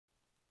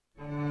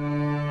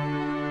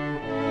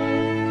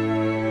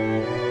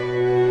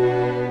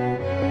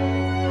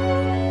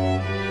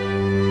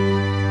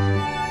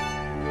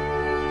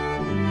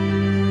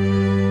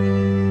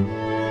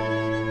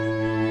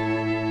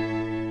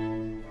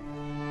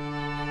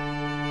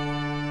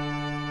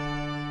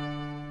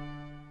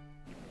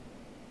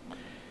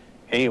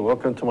Hey,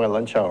 welcome to my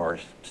lunch hour.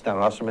 Stan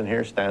Osserman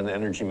here, Stan the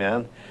Energy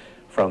Man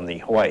from the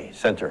Hawaii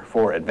Center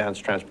for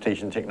Advanced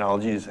Transportation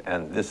Technologies,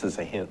 and this is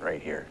a hint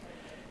right here.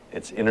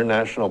 It's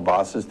International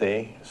Bosses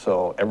Day,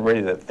 so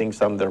everybody that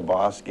thinks I'm their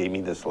boss gave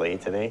me this lei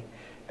today.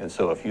 And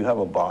so if you have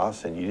a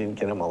boss and you didn't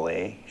get him a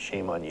lei,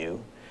 shame on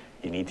you.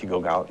 You need to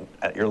go out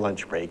at your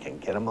lunch break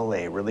and get him a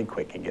lei really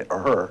quick and get, or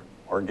her,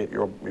 or get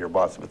your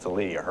boss, if it's a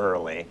lady, or her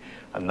a lei,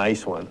 a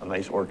nice one, a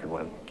nice orchid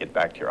one, get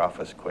back to your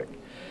office quick.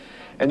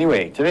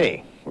 Anyway,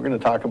 today we're going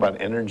to talk about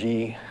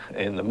energy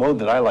in the mode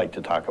that I like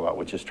to talk about,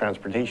 which is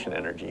transportation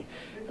energy.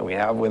 And we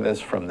have with us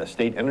from the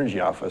State Energy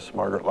Office,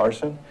 Margaret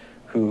Larson,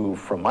 who,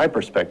 from my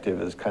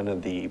perspective, is kind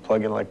of the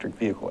plug-in electric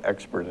vehicle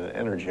expert in the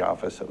Energy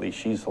Office. At least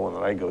she's the one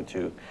that I go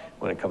to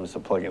when it comes to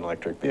plug-in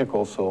electric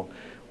vehicles. So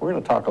we're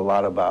going to talk a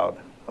lot about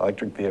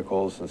electric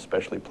vehicles, and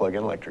especially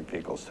plug-in electric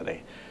vehicles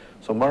today.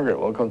 So Margaret,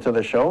 welcome to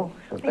the show.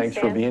 Thanks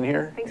for being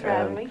here. Thanks for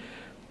having me.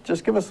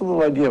 Just give us a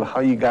little idea of how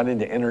you got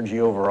into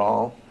energy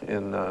overall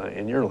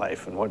in your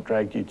life, and what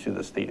dragged you to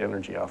the State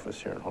Energy Office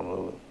here in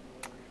Honolulu.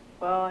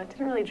 Well, it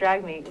didn't really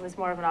drag me. It was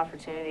more of an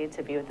opportunity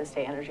to be with the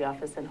State Energy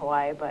Office in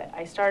Hawaii, but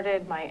I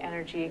started my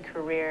energy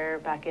career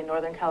back in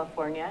Northern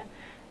California.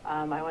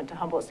 I went to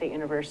Humboldt State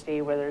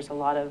University, where there's a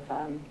lot of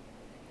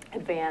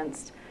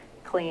advanced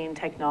clean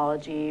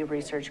technology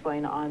research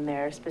going on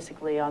there,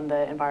 specifically on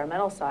the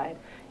environmental side.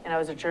 And I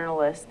was a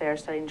journalist there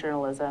studying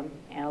journalism,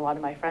 and a lot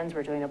of my friends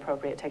were doing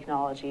appropriate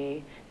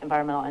technology,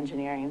 environmental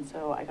engineering,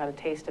 so I got a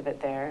taste of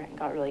it there and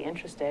got really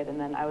interested. And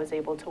then I was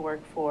able to work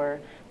for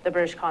the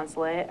British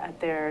Consulate at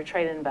their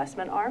trade and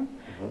investment arm,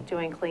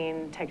 doing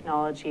clean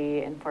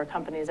technology and for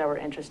companies that were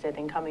interested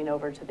in coming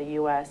over to the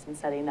US and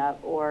setting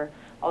up, or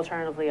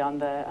alternatively on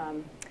the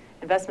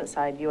investment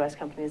side, US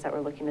companies that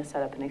were looking to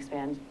set up and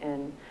expand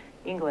in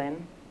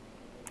England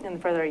and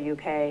further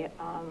UK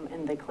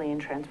in the clean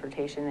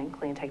transportation and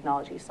clean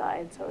technology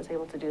side. So I was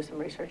able to do some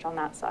research on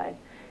that side.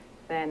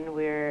 Then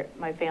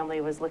my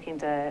family was looking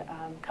to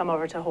come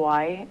over to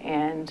Hawaii,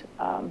 and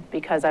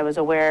because I was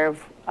aware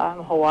of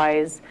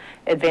Hawaii's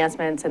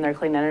advancements in their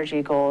clean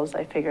energy goals,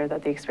 I figured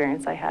that the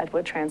experience I had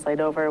would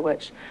translate over,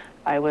 which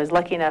I was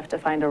lucky enough to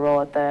find a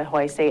role at the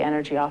Hawaii State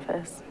Energy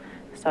Office.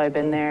 So I've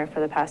been there for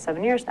the past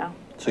 7 years now.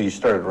 So you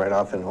started right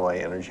off in Hawaii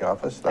Energy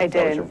Office? I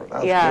did.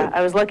 Yeah, good.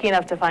 I was lucky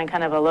enough to find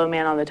kind of a low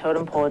man on the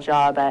totem pole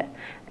job at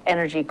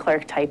energy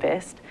clerk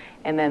typist.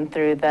 And then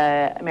through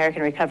the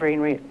American Recovery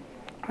and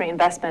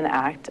Reinvestment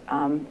Act,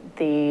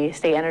 the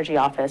State Energy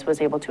Office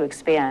was able to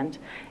expand,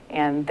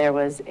 and there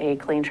was a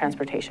clean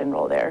transportation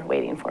role there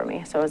waiting for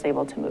me. So I was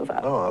able to move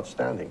up. Oh,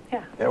 outstanding.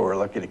 Yeah. Yeah, we're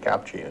lucky to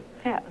capture you.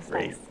 Yeah, it was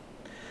Great. nice.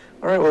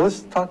 All right, well,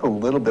 let's talk a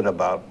little bit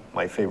about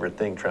my favorite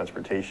thing,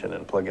 transportation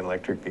and plug-in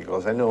electric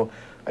vehicles. I know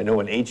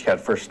when HCAT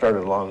first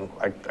started along,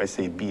 I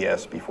say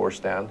BS before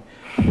Stan,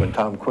 when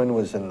Tom Quinn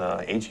was in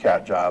the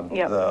HCAT job,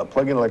 the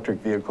plug-in electric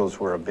vehicles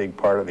were a big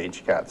part of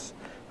HCAT's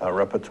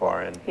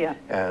repertoire.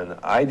 And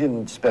I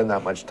didn't spend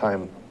that much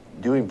time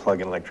doing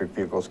plug-in electric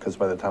vehicles, because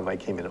by the time I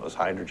came in, it was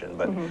hydrogen.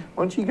 But why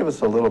don't you give us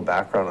a little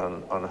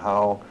background on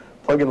how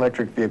plug-in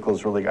electric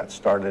vehicles really got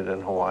started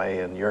in Hawaii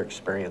and your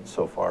experience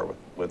so far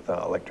with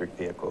electric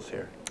vehicles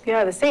here?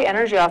 Yeah, the State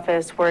Energy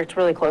Office worked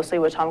really closely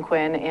with Tom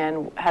Quinn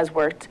and has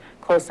worked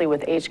closely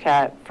with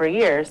HCAT for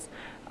years.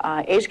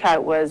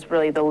 HCAT was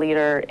really the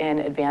leader in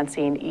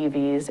advancing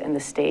EVs in the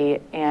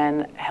state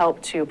and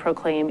helped to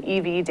proclaim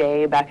EV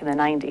Day back in the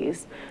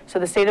 90s. So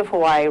the state of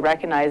Hawaii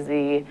recognized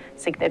the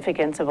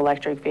significance of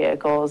electric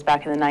vehicles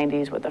back in the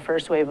 90s with the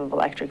first wave of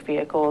electric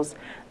vehicles,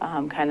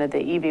 kind of the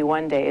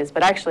EV1 days,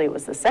 but actually it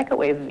was the second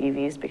wave of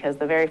EVs, because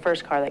the very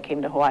first car that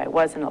came to Hawaii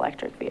was an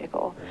electric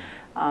vehicle.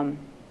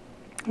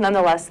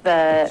 Nonetheless,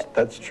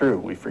 That's true,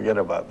 we forget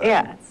about that.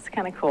 Yeah, it's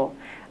kind of cool.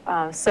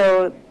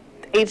 So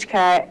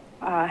HCAT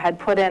had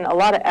put in a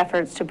lot of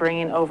efforts to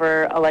bringing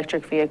over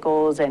electric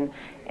vehicles and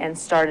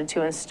started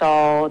to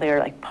install their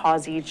like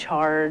Posi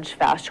charge,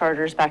 fast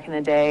chargers back in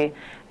the day.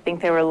 I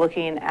think they were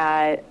looking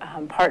at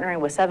partnering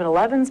with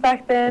 7-Elevens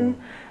back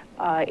then,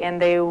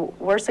 and they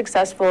were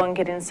successful in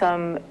getting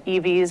some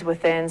EVs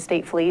within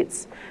state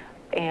fleets.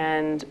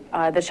 And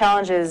the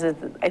challenge is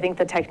I think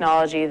the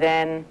technology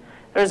then,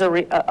 there's a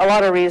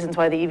lot of reasons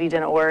why the EV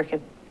didn't work.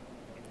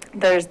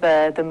 There's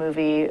the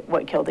movie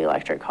What Killed the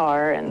Electric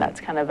Car, and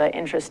that's kind of an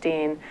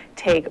interesting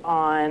take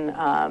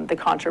on the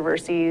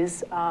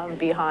controversies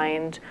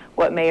behind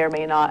what may or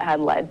may not had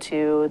led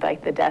to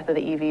like the death of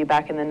the EV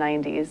back in the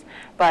 90s.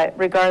 But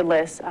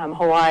regardless,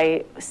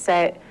 Hawaii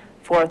set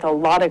forth a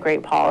lot of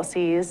great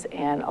policies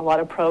and a lot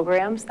of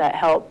programs that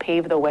helped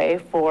pave the way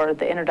for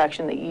the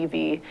introduction of the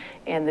EV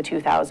in the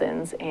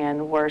 2000s,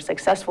 and were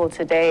successful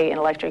today in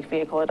electric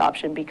vehicle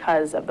adoption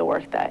because of the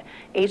work that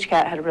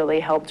HCAT had really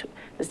helped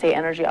the State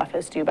Energy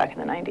Office do back in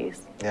the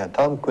 90s. Yeah,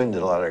 Tom Quinn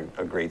did a lot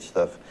of great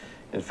stuff.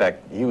 In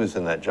fact, he was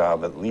in that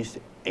job at least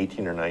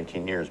 18 or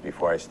 19 years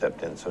before I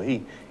stepped in. So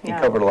he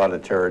covered a lot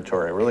of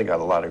territory and really got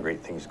a lot of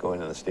great things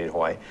going in the state of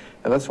Hawaii.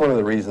 And that's one of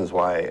the reasons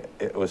why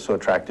it was so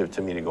attractive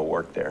to me to go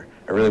work there.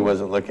 I really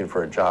wasn't looking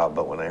for a job,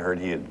 but when I heard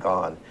he had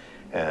gone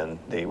and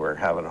they were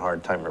having a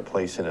hard time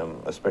replacing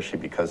him, especially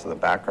because of the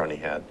background he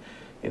had.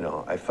 You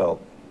know, I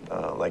felt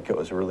like it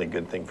was a really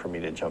good thing for me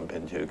to jump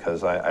into,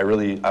 because I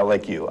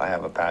like you, I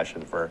have a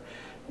passion for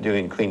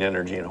doing clean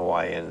energy in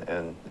Hawaii,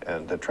 and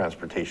the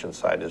transportation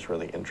side is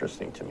really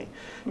interesting to me.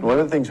 Mm-hmm. One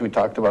of the things we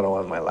talked about on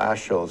one of my last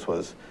shows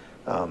was,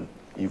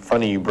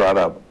 you brought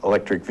up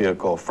electric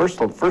vehicle. First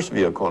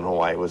vehicle in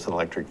Hawaii was an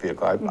electric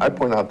vehicle. I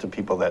point out to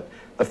people that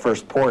the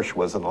first Porsche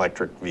was an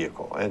electric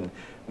vehicle, and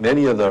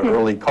many of the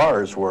early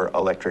cars were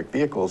electric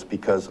vehicles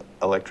because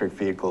electric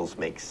vehicles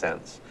make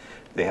sense.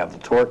 They have the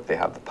torque, they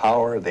have the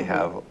power, they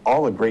have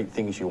all the great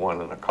things you want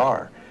in a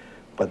car,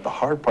 but the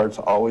hard part's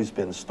always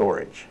been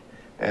storage.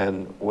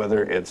 And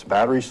whether it's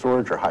battery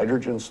storage or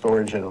hydrogen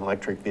storage in an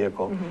electric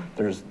vehicle,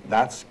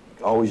 that's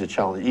always a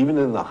challenge. Even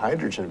in the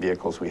hydrogen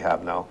vehicles we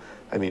have now,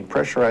 I mean,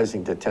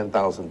 pressurizing to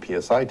 10,000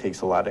 PSI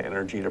takes a lot of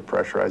energy to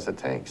pressurize a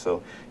tank.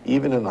 So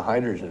even in the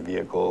hydrogen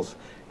vehicles,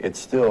 it's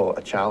still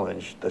a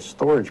challenge. The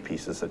storage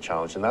piece is a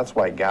challenge, and that's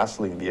why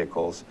gasoline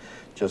vehicles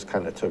just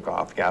kind of took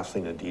off,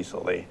 gasoline and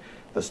diesel.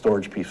 The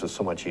storage piece was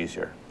so much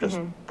easier. Just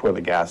pour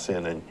the gas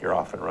in and you're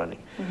off and running.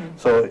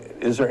 So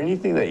is there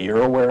anything that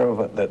you're aware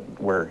of that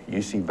where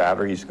you see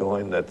batteries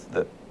going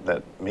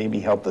that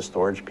maybe help the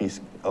storage piece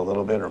a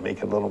little bit or make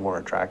it a little more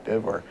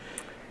attractive? Or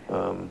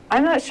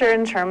I'm not sure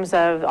in terms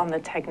of on the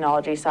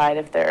technology side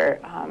if they're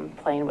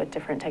playing with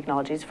different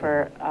technologies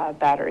for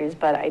batteries,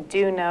 but I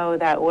do know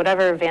that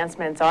whatever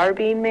advancements are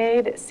being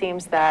made, it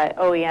seems that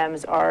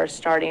OEMs are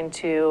starting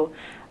to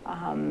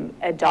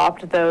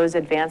adopt those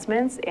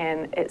advancements,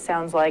 and it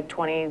sounds like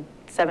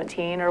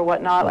 2017 or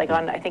whatnot, like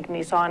I think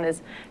Nissan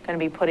is going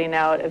to be putting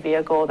out a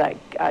vehicle that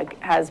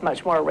has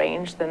much more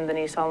range than the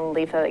Nissan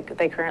Leaf that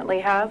they currently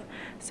have.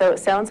 So it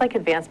sounds like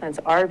advancements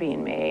are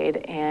being made,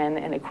 and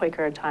in a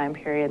quicker time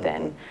period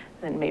than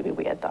maybe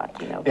we had thought,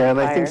 Yeah, and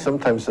prior. I think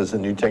sometimes as the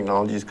new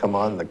technologies come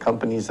on, the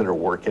companies that are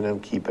working them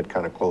keep it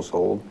kind of close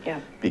hold,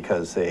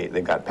 because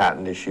they've got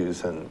patent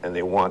issues and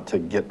they want to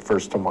get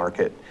first to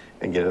market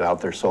and get it out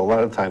there. So a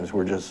lot of times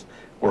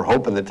we're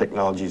hoping the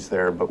technology's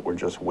there, but we're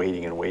just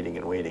waiting and waiting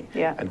and waiting.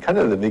 Yeah. And kind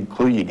of the big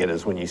clue you get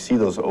is when you see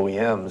those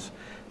OEMs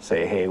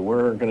say, hey,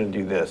 we're going to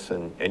do this,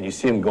 and you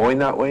see them going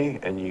that way,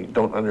 and you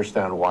don't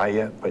understand why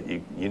yet, but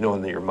you know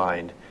in your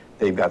mind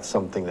they've got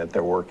something that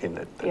they're working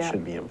that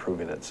should be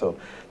improving it. So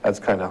that's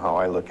kind of how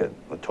I look at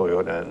the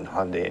Toyota and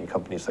Hyundai and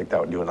companies like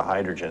that doing the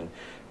hydrogen.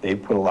 They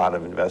put a lot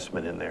of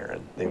investment in there,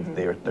 and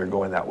they're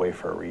going that way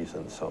for a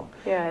reason. So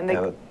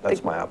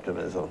that's my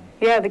optimism.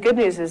 Yeah, the good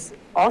news is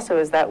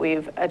that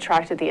we've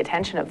attracted the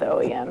attention of the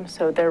OEM.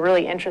 So they're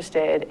really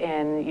interested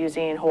in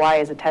using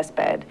Hawaii as a test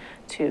bed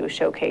to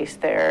showcase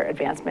their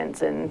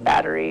advancements in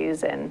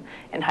batteries and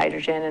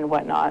hydrogen and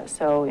whatnot.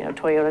 So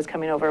Toyota's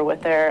coming over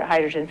with their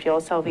hydrogen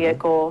fuel cell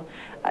vehicle.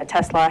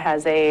 Tesla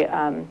has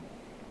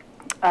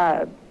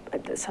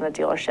it's not a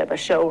dealership,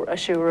 a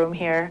showroom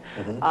here.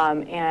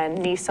 And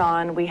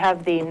Nissan, we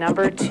have the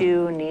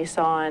 #2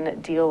 Nissan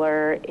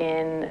dealer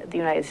in the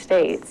United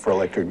States. For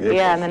electric vehicles.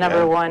 Yeah, and the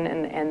number one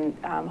in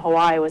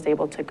Hawaii was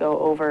able to go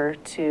over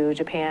to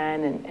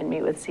Japan and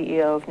meet with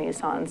CEO of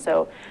Nissan.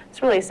 So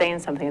it's really saying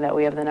something that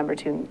we have the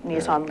 #2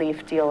 Nissan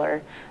Leaf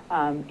dealer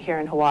here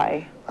in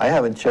Hawaii. I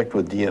haven't checked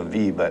with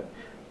DMV, but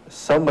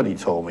somebody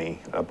told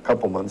me a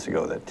couple months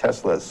ago that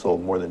Tesla has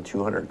sold more than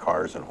 200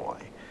 cars in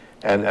Hawaii.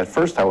 And at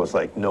first I was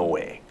like, no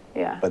way.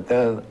 Yeah. But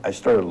then I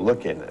started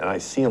looking, and I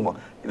see them.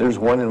 There's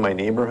one in my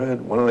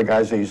neighborhood. One of the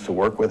guys I used to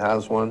work with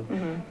has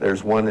one.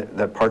 There's one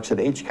that parks at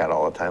HCAT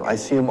all the time. I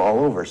see them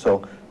all over.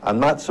 So I'm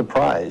not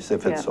surprised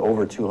if it's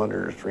over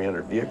 200 or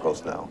 300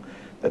 vehicles now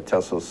that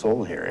Tesla's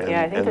sold here. And,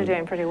 I think they're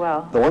doing pretty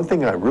well. The one thing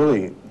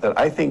that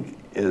I think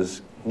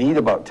is neat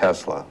about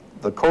Tesla,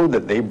 the code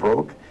that they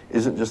broke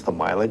isn't just the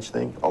mileage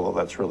thing, although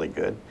that's really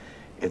good.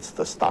 It's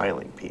the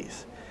styling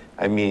piece.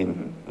 I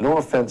mean, no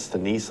offense to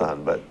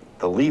Nissan, but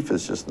the Leaf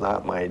is just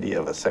not my idea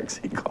of a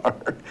sexy car.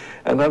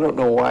 And I don't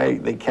know why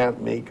they can't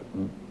make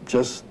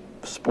just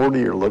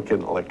sportier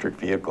looking electric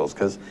vehicles,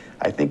 because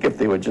I think if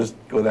they would just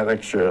go that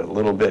extra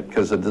little bit,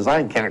 because the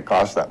design can't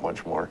cost that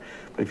much more,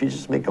 but if you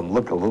just make them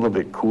look a little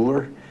bit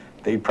cooler,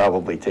 they'd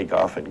probably take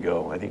off and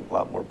go. I think a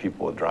lot more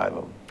people would drive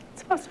them.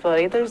 It's a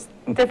possibility. There's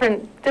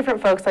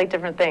different folks like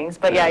different things,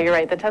 but yeah, you're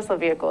right. The Tesla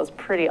vehicle is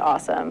pretty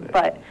awesome,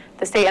 but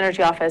the state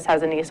energy office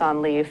has a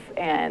Nissan Leaf,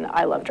 and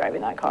I love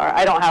driving that car.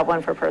 I don't have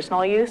one for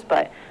personal use,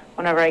 but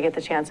whenever I get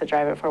the chance to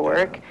drive it for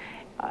work,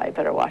 I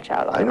better watch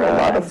out on the road. I know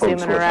a lot of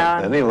folks with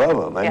them, and they love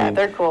them. I mean,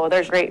 they're cool.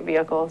 They're great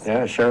vehicles.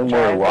 Yeah, Sharon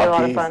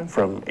Moore-Walkie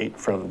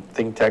from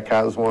Think Tech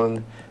has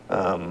one.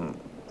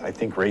 I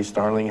think Ray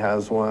Starling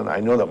has one. I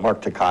know that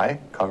Mark Takai,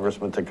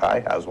 Congressman Takai,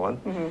 has one.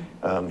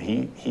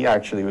 He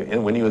actually,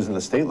 when he was in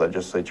the state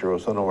legislature,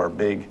 was one of our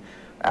big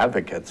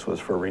advocates, was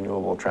for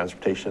renewable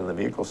transportation in the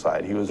vehicle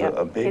side. He was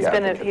a big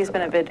advocate. He's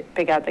been a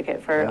big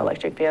advocate for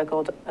electric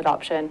vehicle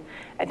adoption.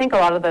 I think a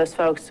lot of those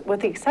folks, with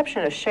the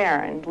exception of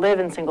Sharon, live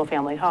in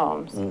single-family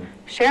homes.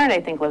 Sharon,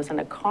 I think, lives in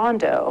a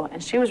condo,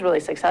 and she was really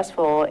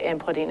successful in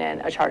putting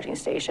in a charging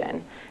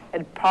station.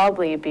 it'd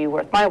probably be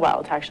worth my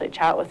while to actually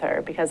chat with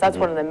her, because that's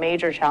one of the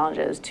major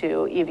challenges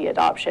to EV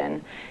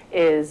adoption,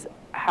 is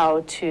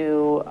how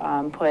to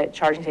put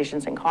charging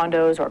stations in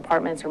condos or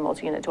apartments or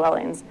multi-unit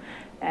dwellings.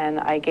 And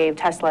I gave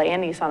Tesla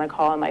and Nissan a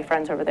call, and my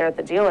friends over there at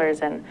the dealers,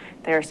 and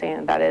they're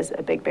saying that is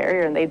a big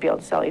barrier, and they'd be able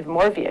to sell even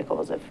more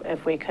vehicles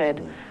if we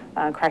could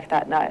crack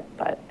that nut.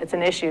 But it's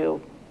an issue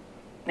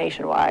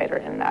nationwide or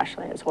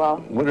internationally as well.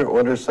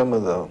 What are some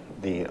of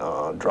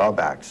the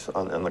drawbacks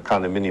on the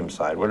condominium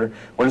side? What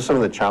are some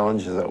of the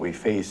challenges that we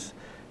face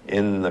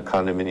in the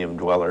condominium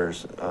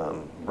dwellers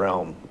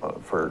realm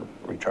for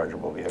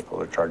rechargeable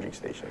vehicle or charging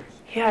stations?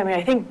 Yeah, I mean,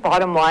 I think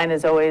bottom line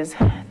is always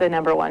the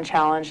number one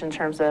challenge in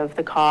terms of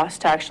the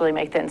cost to actually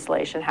make the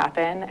installation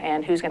happen,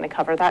 and who's going to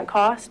cover that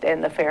cost,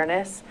 and the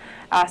fairness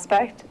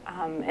aspect.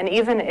 And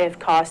even if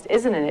cost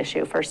isn't an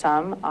issue for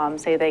some,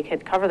 say they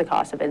could cover the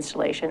cost of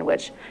installation,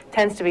 which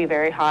tends to be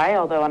very high,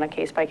 although on a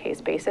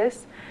case-by-case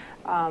basis.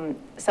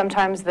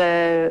 Sometimes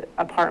the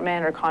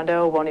apartment or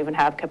condo won't even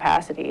have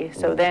capacity,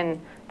 so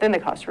then the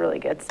cost really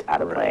gets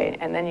out of play,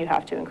 and then you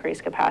have to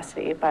increase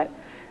capacity. But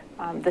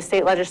the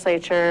state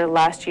legislature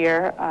last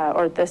year,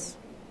 or this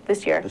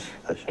year,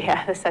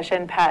 this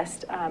session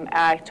passed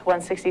Act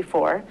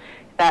 164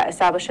 that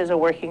establishes a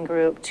working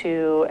group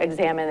to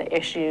examine the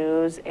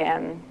issues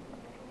and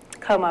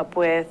come up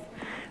with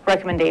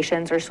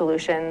recommendations or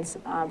solutions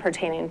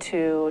pertaining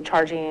to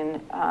charging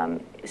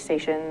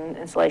station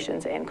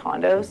installations in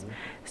condos.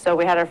 So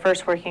we had our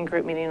first working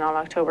group meeting on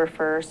October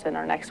 1st, and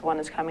our next one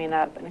is coming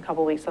up in a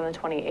couple weeks on the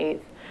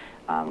 28th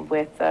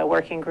with the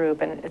working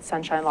group, and it's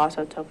Sunshine Law,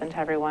 so it's open to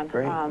everyone.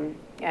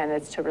 And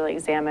it's to really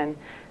examine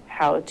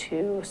how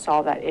to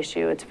solve that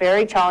issue. It's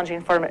very challenging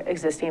for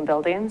existing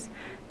buildings,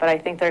 but I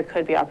think there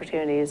could be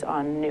opportunities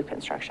on new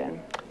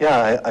construction.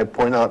 Yeah, I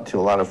point out to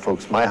a lot of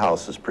folks, my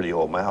house is pretty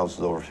old. My house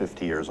is over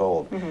 50 years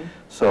old.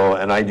 So,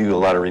 and I do a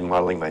lot of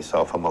remodeling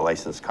myself. I'm a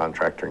licensed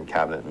contractor in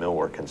cabinet and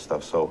millwork and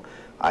stuff. So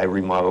I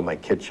remodel my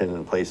kitchen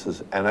and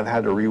places, and I've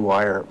had to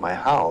rewire my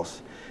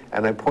house.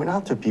 And I point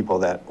out to people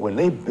that when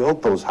they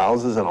built those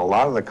houses, and a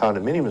lot of the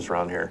condominiums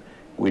around here,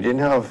 we didn't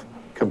have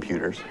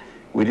computers.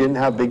 We didn't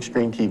have big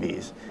screen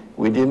TVs.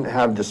 We didn't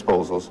have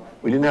disposals.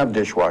 We didn't have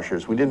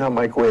dishwashers. We didn't have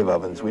microwave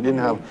ovens. We didn't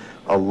have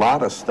a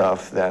lot of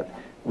stuff that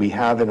we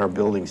have in our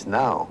buildings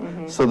now.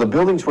 So the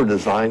buildings were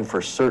designed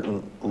for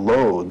certain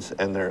loads,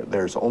 and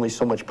there's only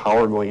so much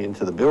power going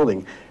into the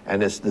building,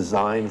 and it's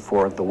designed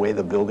for the way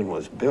the building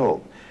was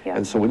built.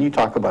 And so when you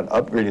talk about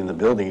upgrading the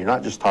building, you're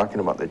not just talking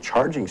about the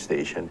charging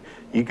station.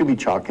 You could be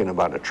talking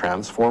about a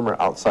transformer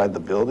outside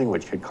the building,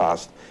 which could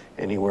cost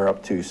anywhere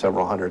up to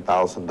several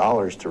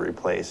 $100,000 to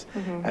replace.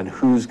 And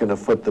who's going to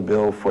foot the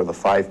bill for the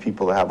 5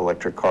 people that have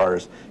electric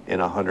cars in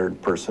a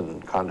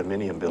 100-person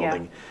condominium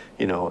building?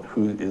 You know,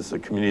 who is the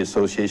community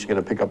association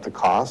going to pick up the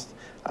cost?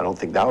 I don't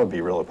think that would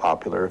be really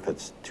popular if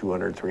it's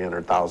 $200,000,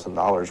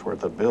 $300,000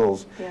 worth of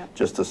bills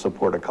just to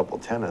support a couple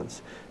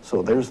tenants.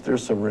 So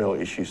there's some real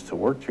issues to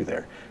work through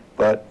there,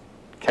 but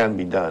can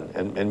be done.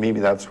 And maybe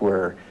that's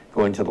where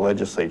going to the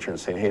legislature and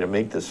saying, hey, to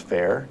make this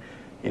fair,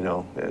 you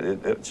know,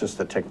 it's just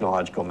a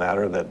technological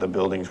matter that the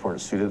buildings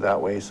weren't suited that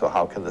way. So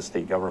how can the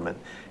state government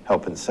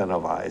help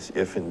incentivize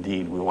if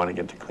indeed we want to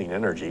get to clean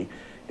energy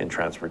in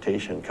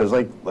transportation? Because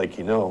like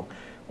you know,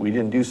 we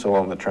didn't do so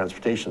well in the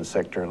transportation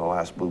sector in the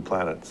last Blue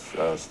Planet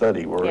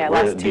study. We're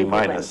at D-.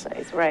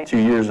 2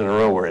 years in a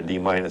row we're at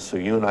D-. So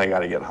you and I got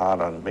to get hot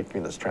on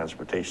making this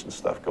transportation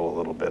stuff go a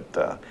little bit,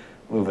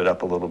 move it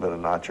up a little bit a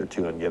notch or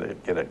two and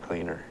get it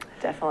cleaner.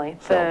 Definitely.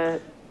 So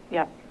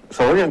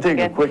we're going to take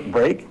a quick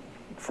break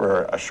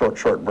for a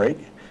short break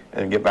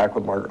and get back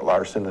with Margaret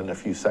Larson in a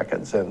few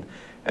seconds and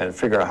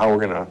figure out how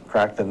we're going to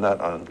crack the nut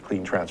on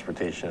clean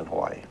transportation in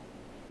Hawaii.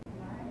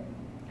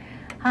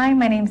 Hi,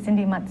 my name's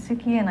Cindy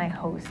Matsuki, and I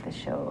host the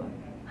show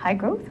High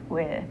Growth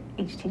with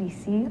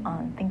HTDC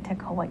on Think Tech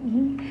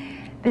Hawaii.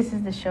 This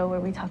is the show where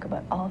we talk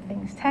about all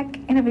things tech,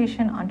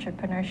 innovation,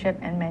 entrepreneurship,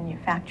 and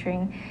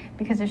manufacturing,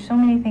 because there's so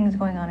many things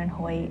going on in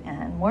Hawaii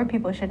and more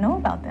people should know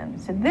about them.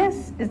 So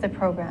this is the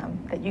program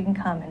that you can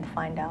come and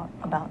find out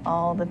about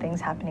all the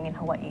things happening in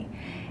Hawaii.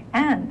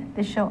 And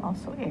this show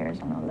also airs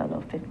on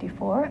Olelo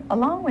 54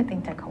 along with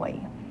Think Tech Hawaii.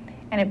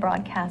 And it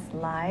broadcasts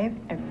live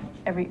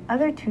every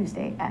other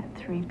Tuesday at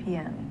 3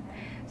 p.m.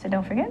 So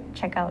don't forget,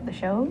 check out the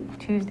show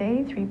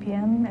Tuesday, 3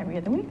 p.m. every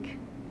other week.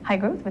 High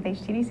Growth with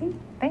HTDC.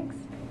 Thanks.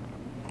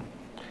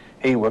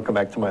 Hey, welcome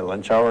back to my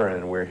lunch hour,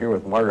 and we're here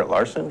with Margaret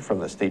Larson from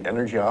the State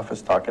Energy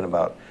Office talking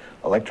about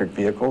electric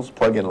vehicles,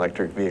 plug-in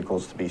electric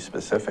vehicles to be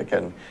specific.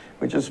 And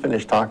we just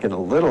finished talking a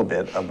little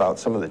bit about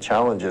some of the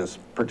challenges,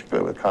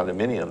 particularly with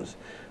condominiums,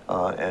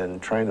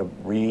 and trying to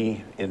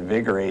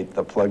reinvigorate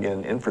the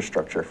plug-in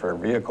infrastructure for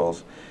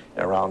vehicles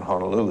around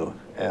Honolulu.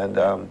 And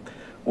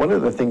one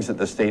of the things that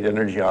the State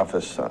Energy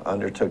Office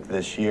undertook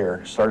this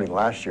year, starting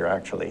last year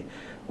actually,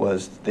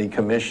 was they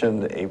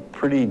commissioned a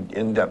pretty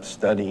in-depth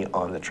study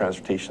on the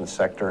transportation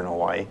sector in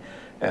Hawaii.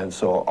 And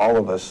so all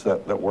of us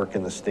that work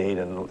in the state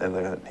and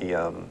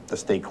the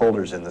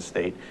stakeholders in the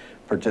state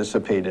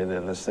participated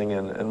in this thing.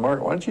 And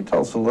Mark, why don't you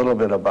tell us a little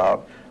bit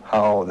about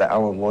how the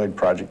Alan Lloyd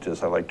project,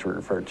 as I like to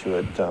refer to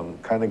it,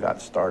 kind of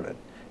got started,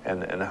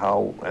 and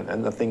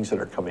the things that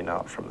are coming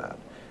out from that.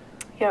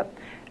 Yep.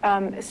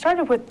 It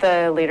started with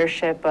the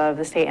leadership of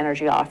the State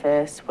Energy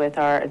Office with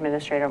our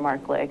administrator,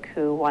 Mark Lick,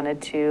 who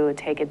wanted to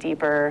take a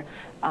deeper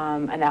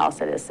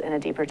analysis and a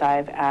deeper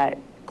dive at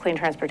clean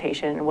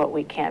transportation and what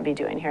we can be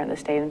doing here in the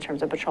state in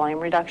terms of petroleum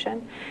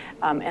reduction,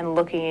 and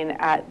looking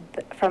at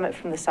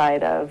from the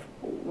side of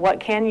what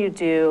can you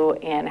do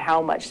and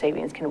how much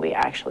savings can we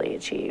actually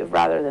achieve,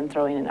 rather than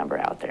throwing a number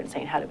out there and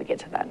saying how do we get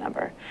to that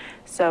number.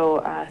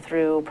 So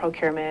through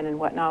procurement and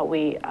whatnot,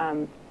 we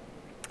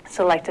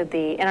selected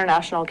the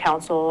International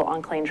Council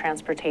on Clean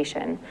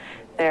Transportation.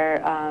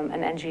 They're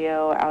an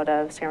NGO out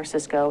of San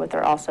Francisco, but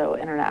they're also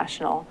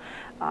international.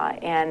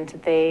 And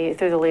they,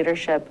 through the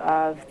leadership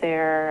of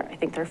I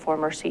think their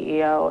former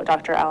CEO,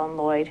 Dr. Alan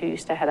Lloyd, who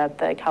used to head up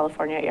the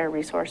California Air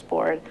Resource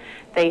Board,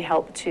 they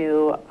helped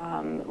to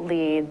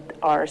lead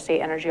our state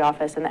energy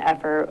office in the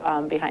effort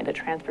behind a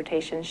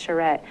transportation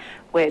charrette,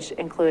 which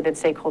included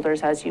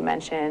stakeholders, as you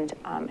mentioned.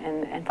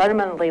 And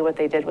fundamentally what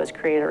they did was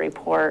create a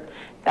report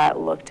that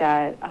looked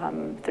at,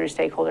 through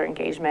stakeholder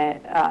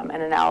engagement,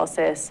 an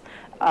analysis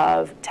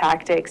of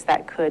tactics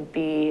that could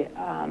be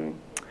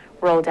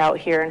rolled out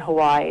here in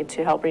Hawaii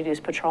to help reduce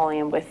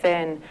petroleum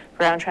within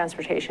ground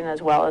transportation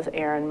as well as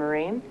air and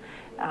marine.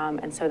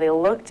 And so they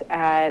looked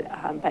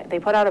at, they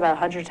put out about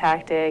 100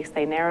 tactics,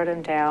 they narrowed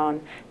them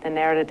down, then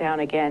narrowed it down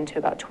again to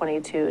about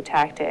 22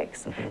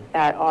 tactics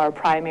that are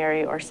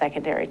primary or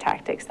secondary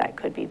tactics that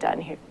could be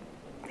done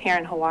here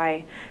in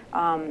Hawaii.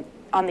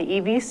 On the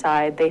EV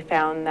side, they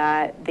found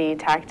that the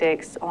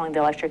tactics along the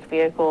electric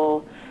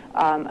vehicle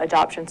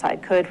adoption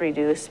side could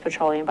reduce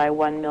petroleum by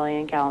 1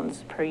 million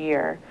gallons per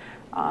year.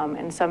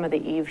 And some of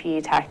the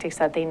EV tactics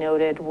that they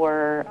noted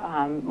were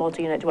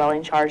multi-unit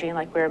dwelling charging,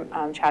 like we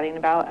were chatting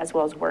about, as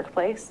well as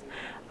workplace,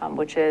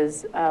 which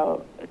is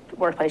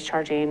workplace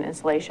charging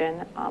installation,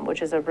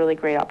 which is a really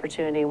great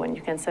opportunity when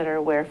you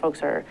consider where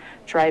folks are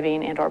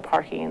driving and or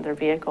parking their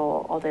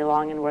vehicle all day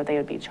long and where they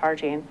would be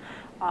charging,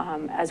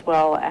 as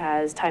well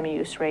as time of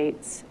use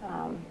rates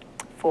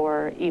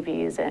for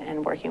EVs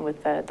and working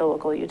with the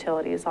local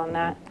utilities on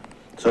that.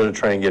 So to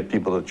try and get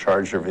people to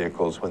charge their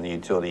vehicles when the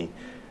utility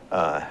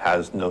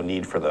has no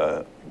need for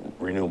the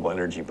renewable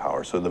energy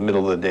power. So the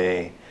middle of the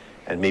day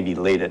and maybe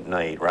late at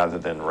night, rather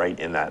than right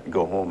in that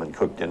go home and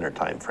cook dinner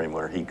time frame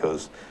where he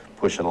goes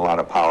pushing a lot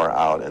of power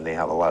out and they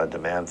have a lot of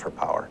demand for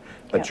power.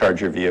 But Yep.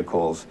 Charge your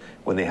vehicles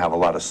when they have a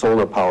lot of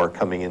solar power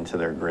coming into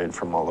their grid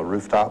from all the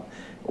rooftop,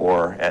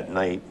 or at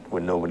night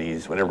when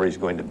everybody's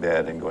going to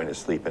bed and going to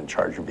sleep, and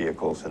charge your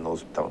vehicles in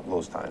those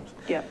times.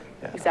 Yep,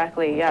 Yeah.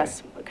 exactly, Okay.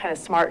 yes. Kind of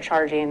smart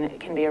charging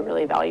can be a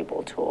really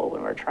valuable tool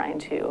when we're trying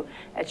to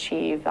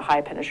achieve the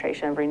high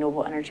penetration of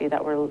renewable energy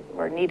that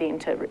we're needing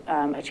to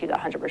achieve the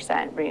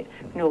 100%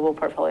 renewable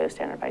portfolio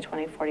standard by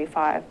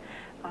 2045.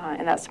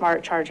 And that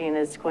smart charging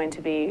is going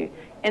to be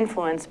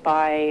influenced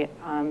by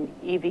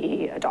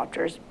EV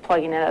adopters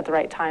plugging in at the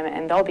right time,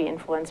 and they'll be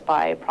influenced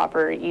by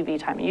proper EV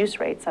time of use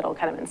rates that'll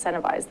kind of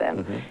incentivize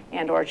them,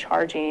 and or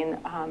charging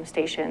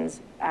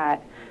stations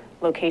at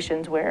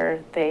locations where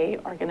they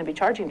are going to be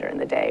charging during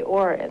the day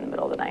or in the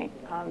middle of the night.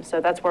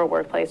 So that's where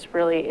workplace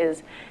really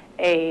is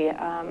a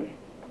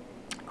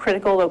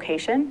critical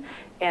location.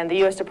 And the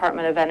U.S.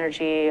 Department of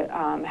Energy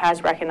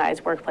has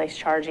recognized workplace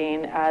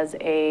charging as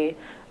a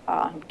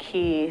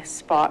key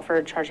spot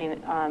for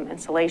charging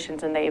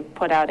installations, and they've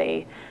put out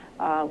a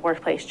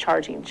workplace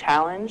charging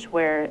challenge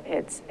where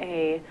it's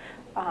a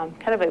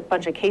kind of a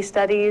bunch of case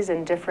studies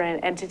and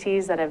different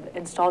entities that have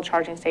installed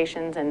charging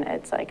stations, and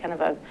it's like kind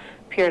of a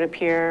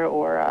peer-to-peer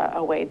or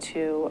a way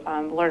to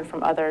learn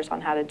from others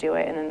on how to do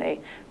it, and then they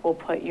will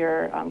put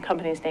your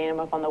company's name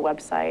up on the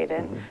website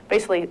and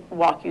basically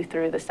walk you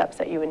through the steps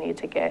that you would need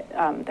to get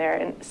there.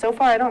 And so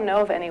far, I don't know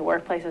of any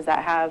workplaces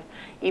that have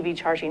EV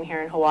charging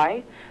here in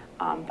Hawaii.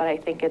 But I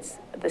think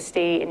the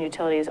state and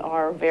utilities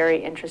are very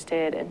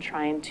interested in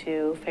trying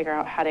to figure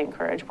out how to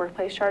encourage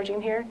workplace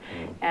charging here.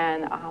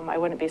 And I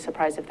wouldn't be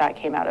surprised if that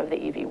came out of the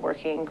EV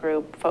working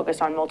group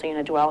focused on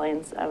multi-unit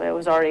dwellings. It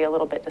was already a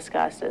little bit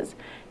discussed as,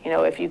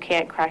 if you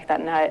can't crack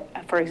that nut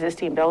for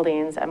existing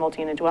buildings and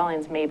multi-unit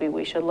dwellings, maybe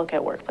we should look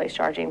at workplace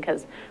charging,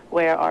 because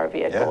where are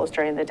vehicles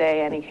during the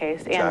day, any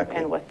case, Exactly.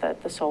 and with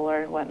the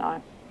solar and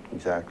whatnot.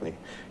 Exactly.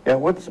 Yeah,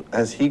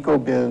 has HECO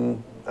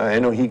been, I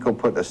know HECO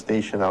put a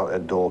station out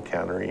at Dole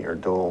Cannery or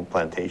Dole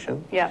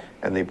Plantation. Yeah.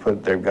 And they've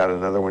got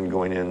another one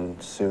going in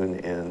soon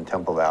in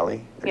Temple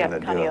Valley. Yeah,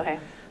 Commute.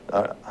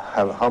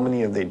 How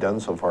many have they done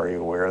so far? Are you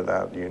aware of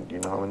that? Do you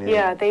know how many?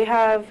 Yeah, they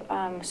have,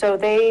 so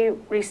they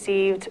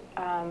received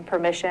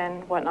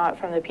permission, whatnot,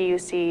 from the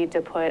PUC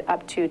to put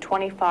up to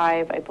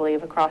 25, I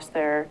believe, across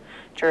their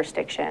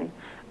jurisdiction.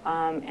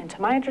 And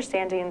to my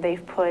understanding,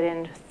 they've put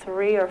in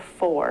 3 or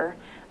 4.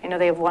 I know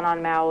they have one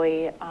on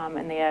Maui,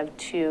 and they have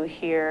 2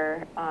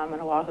 here in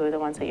Oahu, the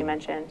ones that you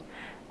mentioned.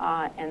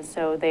 And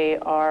so they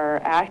are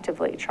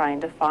actively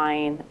trying to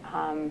find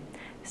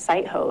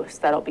site hosts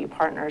that'll be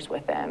partners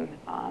with them,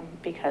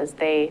 because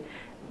they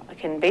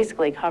can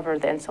basically cover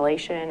the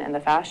installation and the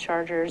fast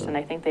chargers, and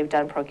I think they've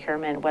done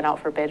procurement, went out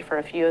for bid for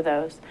a few of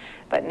those.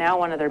 But now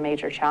one of their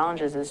major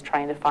challenges is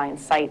trying to find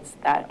sites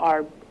that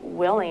are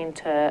willing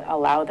to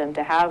allow them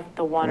to have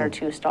the one or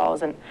two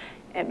stalls, and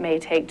it may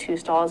take 2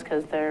 stalls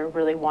because they're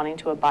really wanting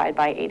to abide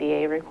by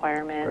ADA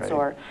requirements, Right.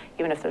 or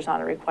even if there's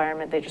not a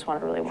requirement, they just want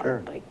to really want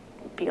to like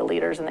be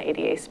leaders in the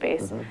ADA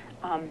space.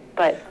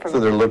 But So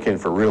they're looking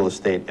for real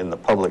estate in the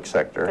public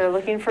sector. They're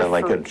looking for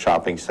like at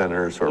shopping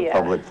centers or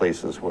public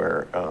places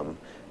where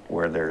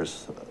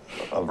there's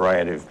a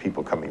variety of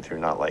people coming through,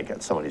 not like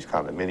at somebody's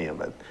condominium,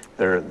 but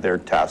they're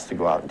tasked to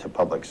go out into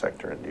public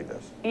sector and do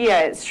this. Yeah,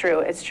 it's true.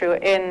 It's true.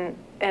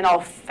 In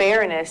all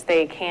fairness,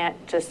 they can't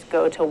just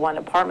go to one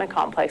apartment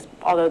complex,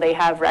 although they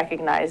have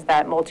recognized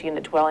that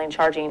multi-unit dwelling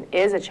charging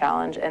is a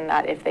challenge, and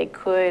that if they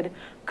could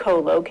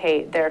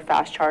co-locate their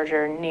fast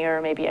charger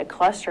near maybe a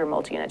cluster of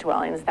multi-unit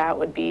dwellings, that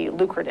would be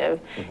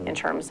lucrative in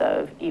terms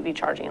of EV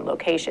charging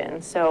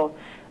location. So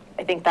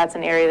I think that's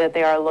an area that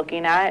they are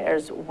looking at,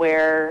 is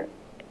where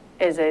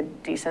is a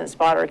decent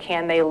spot, or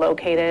can they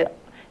locate it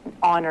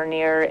on or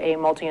near a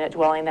multi-unit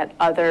dwelling that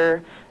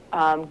other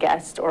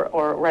guests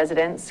or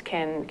residents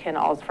can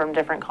all from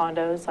different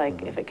condos,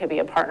 like if it could be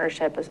a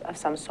partnership of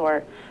some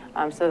sort.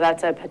 So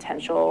that's a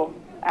potential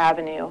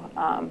avenue.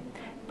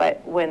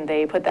 But when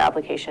they put the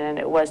application in,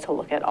 it was to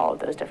look at all of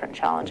those different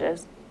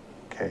challenges.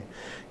 Okay.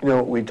 You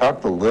know, we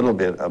talked a little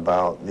bit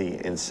about the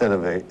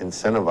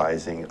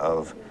incentivizing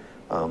of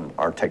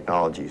our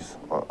technologies,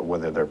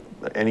 whether they're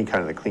any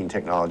kind of the clean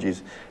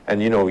technologies.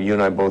 And, you know, you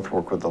and I both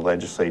work with the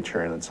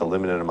legislature, and it's a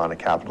limited amount of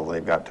capital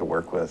they've got to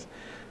work with.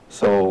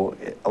 So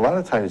a lot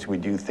of times we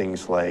do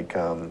things like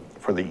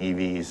for the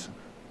EVs,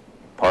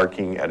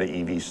 parking at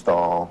an EV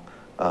stall,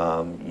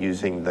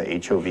 using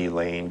the HOV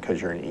lane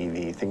because you're an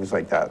EV, things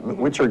like that,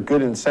 which are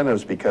good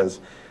incentives because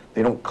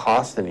they don't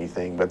cost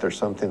anything, but they're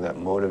something that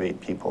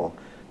motivate people,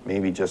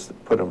 maybe just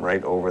put them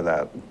right over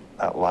that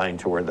line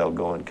to where they'll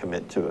go and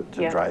commit to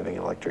driving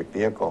an electric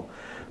vehicle.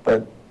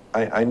 But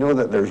I know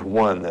that there's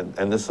one,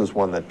 and this is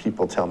one that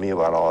people tell me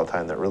about all the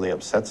time that really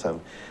upsets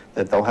them,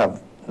 that they'll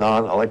have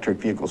non-electric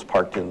vehicles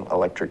parked in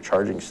electric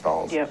charging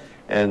stalls. Yep.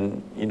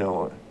 And, you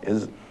know,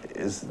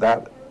 is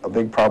that a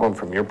big problem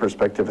from your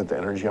perspective at the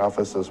Energy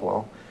Office as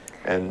well?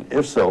 And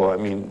if so, I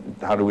mean,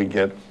 how do we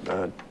get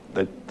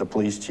the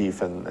police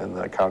chief and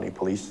the county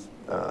police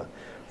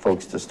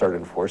folks to start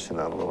enforcing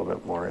that a little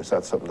bit more? Is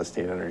that something the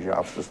State Energy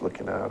Office is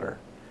looking at, or?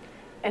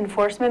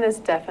 Enforcement is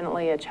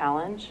definitely a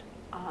challenge.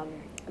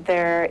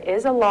 There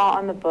is a law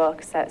on the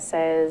books that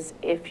says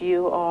if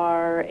you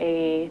are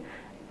a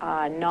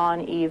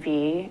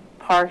non-EV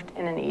parked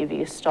in an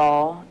EV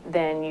stall,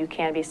 then you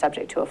can be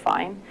subject to a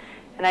fine.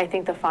 And I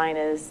think the fine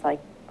is like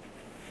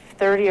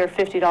 $30 or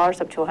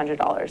 $50 up to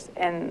 $100.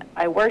 And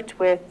I worked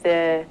with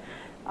the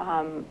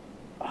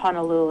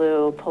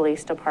Honolulu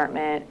Police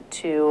Department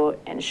to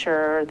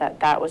ensure that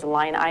that was a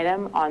line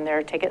item on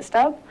their ticket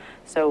stub,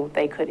 so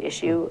they could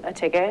issue a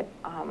ticket.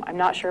 I'm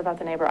not sure about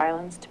the neighbor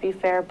islands, to be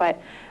fair,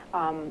 but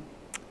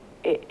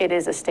it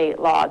is a state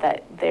law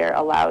that they're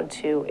allowed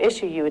to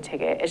issue you a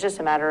ticket. It's just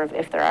a matter of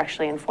if they're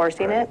actually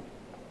enforcing it.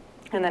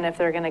 And then if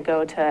they're going to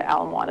go to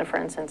Ala Moana, for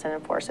instance, and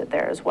enforce it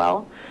there as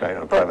well. Right,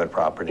 on private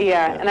property.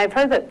 Yeah, and I've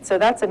heard that, so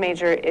that's a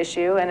major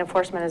issue, and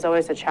enforcement is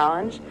always a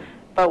challenge.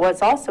 But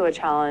what's also a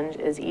challenge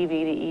is EV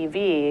to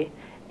EV,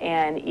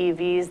 and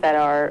EVs that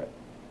are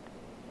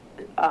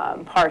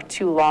parked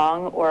too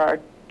long or are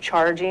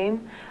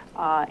charging,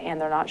 and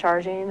they're not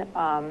charging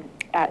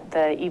at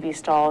the EV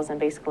stalls and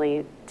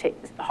basically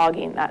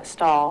hogging that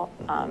stall,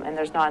 and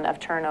there's not enough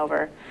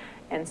turnover.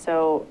 And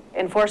so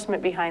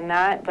enforcement behind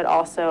that, but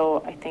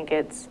also I think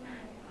it's,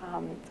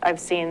 I've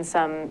seen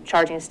some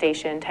charging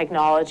station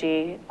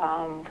technology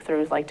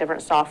through like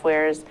different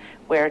softwares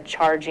where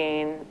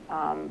charging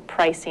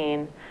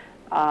pricing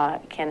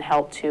can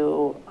help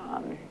to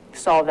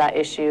solve that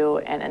issue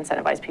and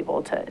incentivize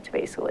people to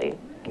basically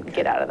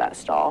get out of that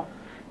stall.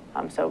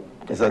 So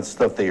is that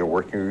stuff that your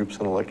working group's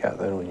going to look at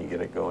then when you get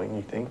it going,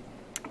 you think?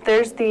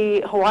 There's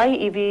the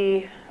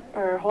Hawaii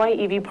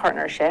EV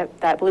partnership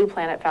that Blue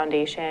Planet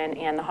Foundation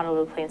and the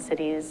Honolulu Clean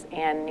Cities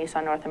and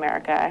Nissan North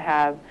America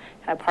have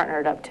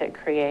partnered up to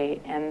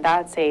create, and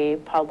that's a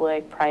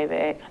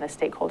public-private kind of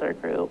stakeholder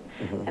group.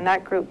 And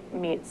that group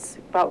meets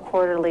about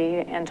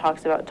quarterly and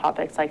talks about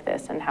topics like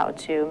this and how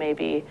to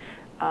maybe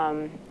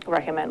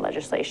recommend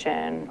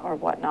legislation or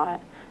whatnot.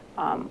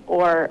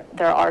 Or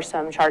there are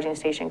some charging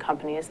station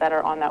companies that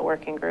are on that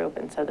working group,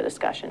 and so the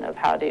discussion of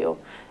how to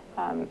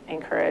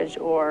encourage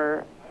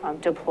or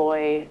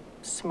deploy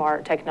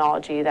smart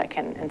technology that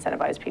can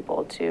incentivize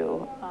people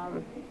to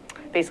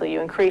basically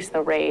you increase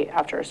the rate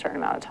after a certain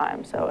amount of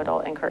time, so it'll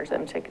encourage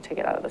them to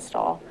get out of the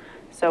stall.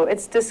 So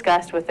it's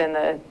discussed within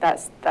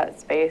that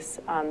space.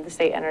 The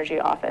State Energy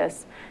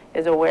Office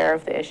is aware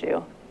of the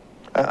issue.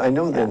 I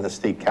know that in the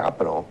state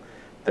capitol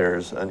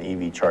there's an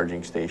EV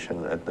charging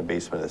station at the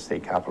basement of the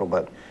state capitol,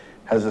 but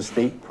Has the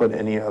state put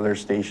any other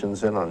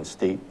stations in on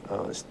state,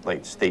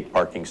 like state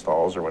parking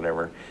stalls or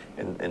whatever,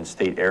 in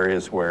state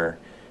areas where,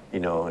 you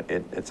know,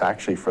 it's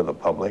actually for the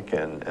public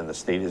and the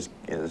state is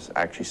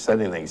actually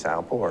setting the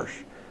example or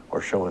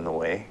showing the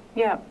way?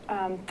 Yeah,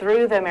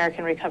 through the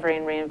American Recovery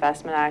and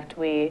Reinvestment Act,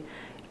 we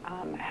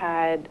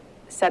had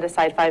set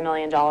aside $5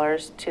 million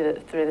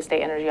through the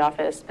State Energy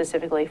Office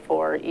specifically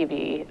for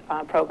EV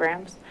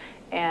programs.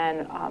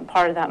 And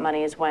part of that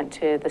money went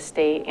to the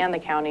state and the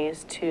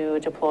counties to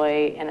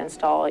deploy and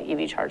install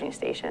EV charging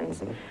stations.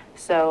 Mm-hmm.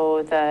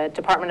 So the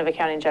Department of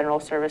Accounting and General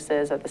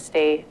Services of the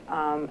state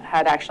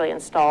had actually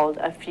installed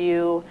a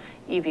few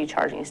EV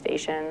charging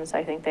stations.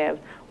 I think they have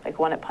like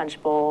one at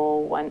Punch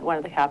Bowl, one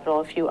at the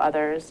Capitol, a few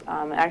others.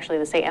 Actually,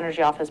 the State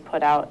Energy Office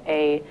put out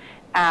a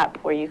app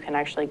where you can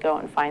actually go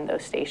and find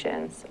those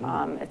stations.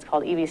 It's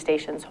called EV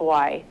Stations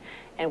Hawaii.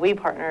 And we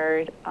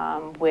partnered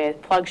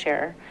with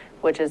PlugShare,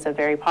 which is a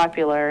very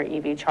popular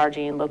EV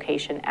charging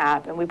location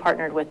app, and we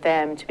partnered with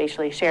them to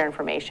basically share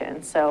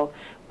information. So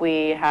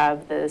we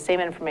have the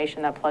same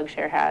information that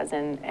PlugShare has,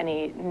 and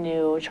any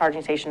new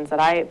charging stations that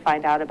I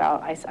find out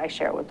about, I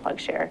share it with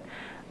PlugShare.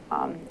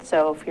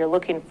 So if you're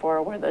looking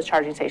for where those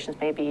charging stations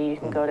may be, you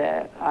can go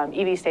to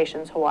EV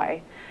Stations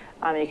Hawaii.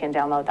 You can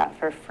download that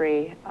for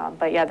free.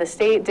 But yeah, the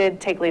state did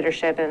take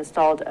leadership and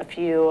installed a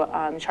few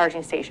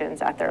charging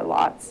stations at their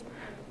lots.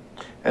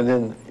 And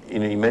then, you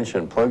know, you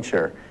mentioned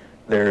PlugShare.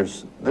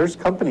 There's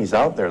companies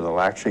out there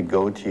that'll actually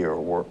go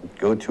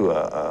to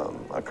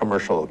a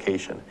commercial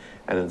location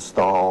and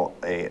install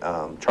a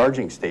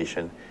charging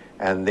station,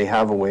 and they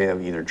have a way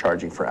of either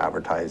charging for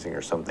advertising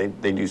or something.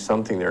 They do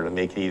something there to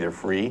make it either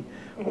free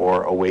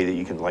or a way that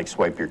you can like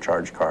swipe your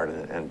charge card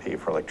and pay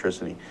for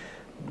electricity.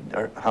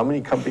 How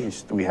many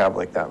companies do we have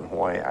like that in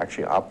Hawaii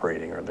actually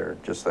operating? Are there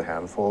just a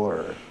handful,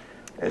 or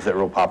is it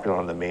real popular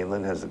on the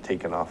mainland? Has it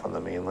taken off on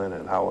the mainland?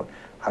 And how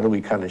do we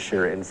kind of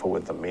share info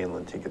with the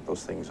mainland to get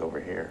those things over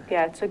here?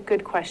 Yeah, it's a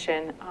good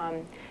question.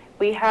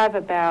 We have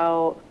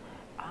about,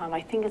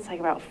 I think it's like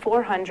about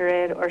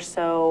 400 or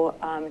so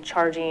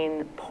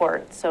charging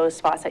ports, so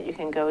spots that you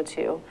can go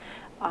to.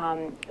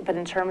 But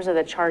in terms of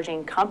the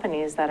charging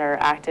companies that are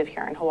active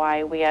here in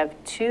Hawaii, we have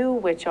 2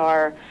 which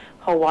are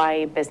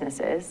Hawaii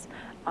businesses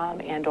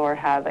and or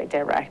have a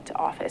direct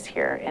office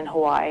here in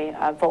Hawaii,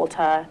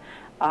 Volta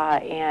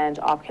and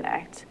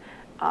OpConnect.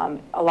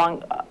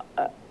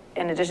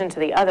 In addition to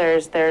the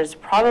others, there's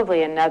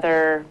probably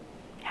another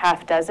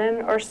half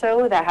dozen or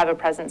so that have a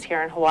presence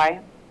here in Hawaii.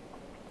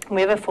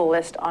 We have a full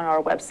list on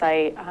our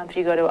website. If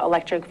you go to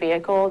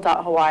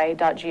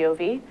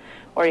electricvehicle.hawaii.gov,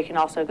 or you can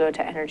also go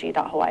to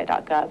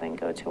energy.hawaii.gov and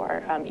go to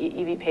our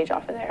EV page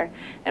off of there.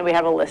 And we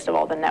have a list of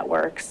all the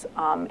networks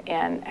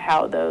and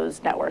how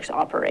those networks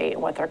operate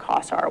and what their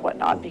costs are and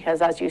whatnot.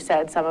 Because as you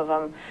said, some of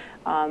them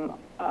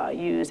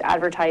use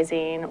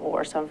advertising,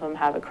 or some of them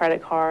have a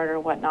credit card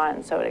or whatnot,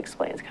 and so it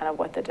explains kind of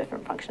what the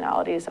different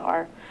functionalities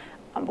are.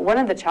 But one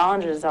of the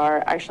challenges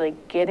are actually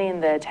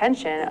getting the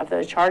attention of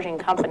those charging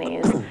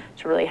companies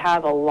to really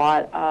have a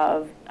lot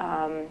of,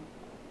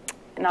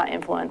 not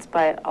influence,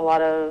 but a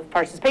lot of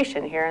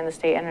participation here in the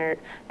state in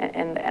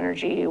the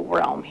energy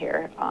realm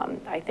here.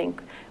 I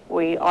think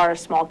we are a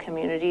small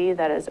community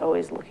that is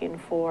always looking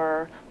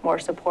for more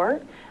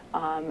support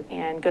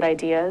and good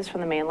ideas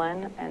from the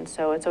mainland, and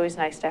so it's always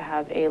nice to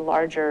have a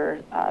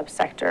larger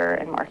sector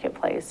and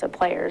marketplace of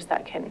players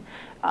that can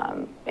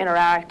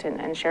interact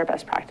and share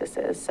best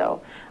practices.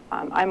 So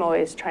I'm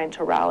always trying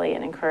to rally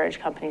and encourage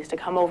companies to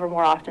come over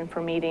more often for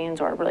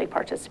meetings or really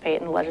participate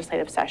in the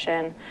legislative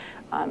session.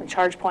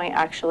 ChargePoint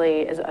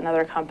actually is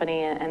another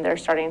company, and they're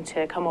starting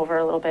to come over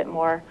a little bit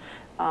more.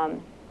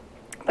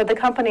 But the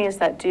companies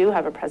that do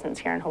have a presence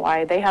here in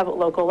Hawaii, they have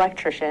local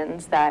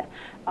electricians that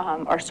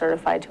are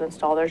certified to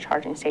install their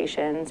charging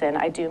stations, and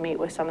I do meet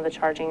with some of the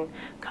charging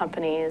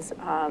companies.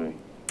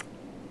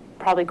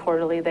 Probably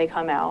quarterly they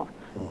come out,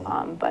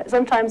 but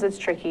sometimes it's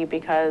tricky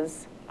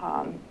because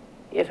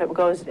if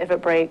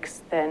it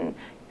breaks, then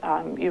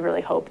you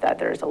really hope that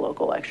there's a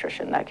local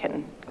electrician that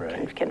can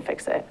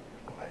fix it,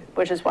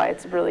 which is why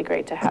it's really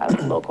great to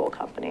have local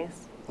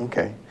companies.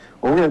 Okay.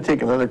 Well, we're going to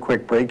take another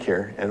quick break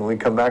here, and when we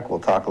come back, we'll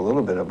talk a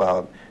little bit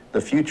about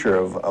the future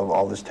of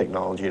all this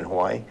technology in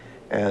Hawaii,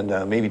 and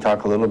maybe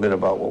talk a little bit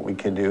about what we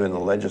can do in the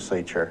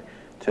legislature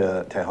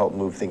to help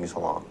move things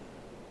along.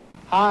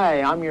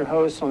 Hi, I'm your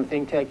host on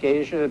Think Tech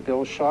Asia,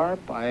 Bill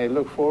Sharp. I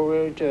look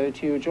forward to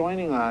you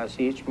joining us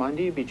each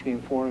Monday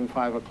between 4 and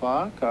 5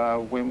 o'clock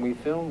when we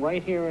film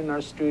right here in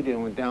our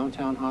studio in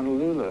downtown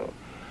Honolulu.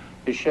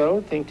 The show,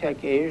 Think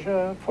Tech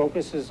Asia,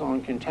 focuses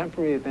on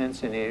contemporary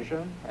events in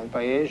Asia, and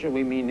by Asia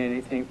we mean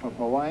anything from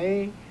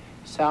Hawaii,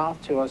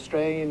 south to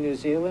Australia and New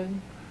Zealand,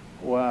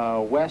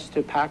 west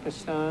to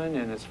Pakistan,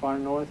 and as far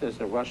north as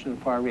the Russian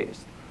Far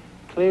East.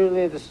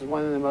 Clearly, this is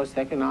one of the most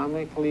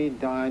economically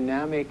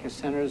dynamic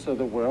centers of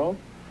the world,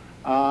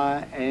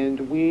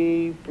 and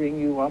we bring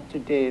you up to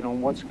date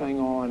on what's going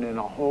on in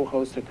a whole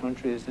host of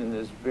countries in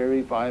this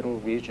very vital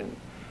region.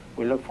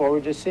 We look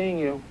forward to seeing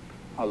you.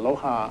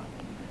 Aloha.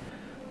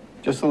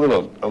 Just a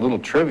little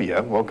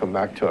trivia. Welcome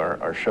back to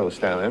our show,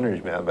 Stan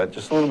Energy Man, but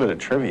just a little bit of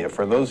trivia.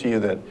 For those of you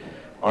that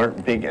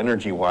aren't big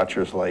energy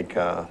watchers like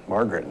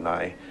Margaret and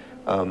I,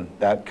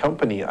 that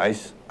company,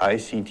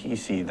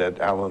 ICTC, that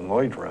Alan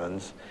Lloyd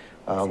runs,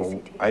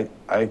 ICCT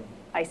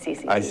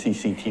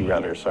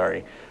rather,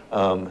 sorry.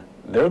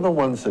 They're the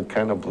ones that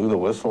kind of blew the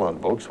whistle on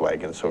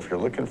Volkswagen. So if you're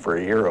looking for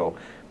a hero,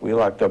 we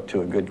locked up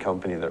to a good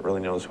company that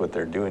really knows what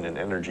they're doing in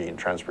energy and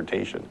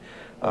transportation,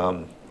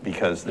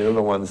 because they're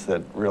the ones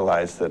that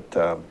realized that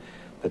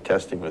the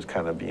testing was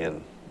kind of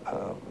being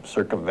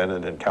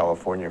circumvented in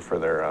California for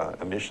their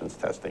emissions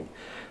testing.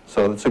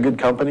 So it's a good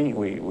company.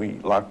 We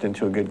locked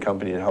into a good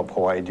company to help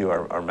Hawaii do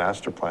our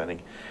master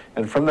planning.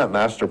 And from that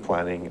master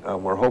planning,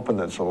 we're hoping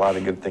there's a lot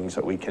of good things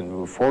that we can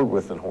move forward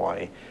with in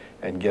Hawaii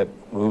and get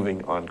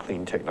moving on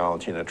clean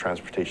technology in the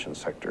transportation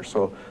sector.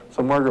 So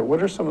Margaret,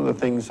 what are some of the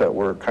things that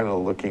we're kind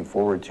of looking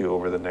forward to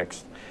over the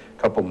next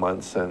couple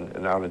months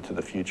and out into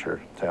the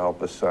future to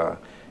help us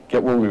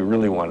get where we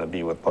really want to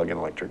be with plug-in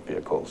electric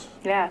vehicles?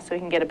 Yeah, so we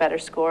can get a better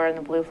score in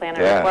the Blue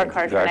Planner Yeah, report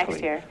card exactly. for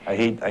next year. I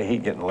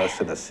hate getting less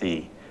than a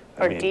C.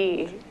 Or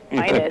D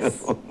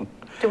minus.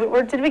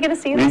 Did we get a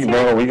C this year?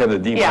 No, we got a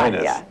D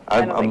minus. Yeah.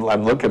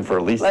 I'm looking for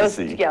at least a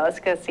C. Yeah, let's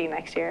get a C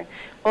next year.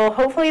 Well,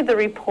 hopefully the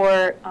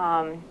report,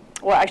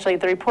 well, actually,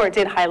 the report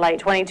did highlight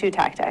 22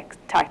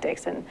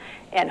 tactics,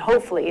 and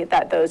hopefully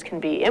that those can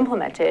be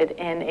implemented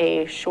in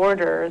a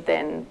shorter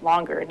than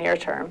longer near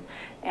term.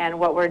 And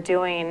what we're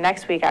doing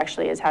next week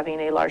actually is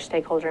having a large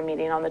stakeholder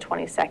meeting on the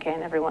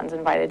 22nd. Everyone's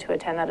invited to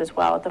attend that as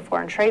well at the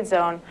Foreign Trade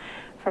Zone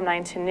from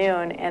 9 to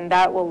noon, and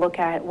that will look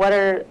at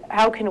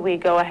how can we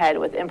go ahead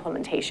with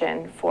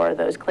implementation for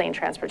those clean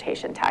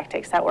transportation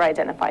tactics that were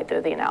identified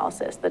through the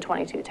analysis, the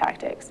 22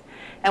 tactics.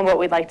 And what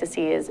we'd like to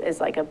see is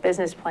like a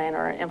business plan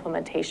or an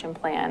implementation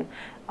plan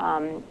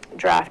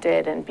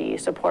drafted and be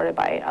supported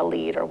by a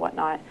lead or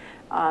whatnot.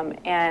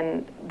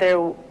 And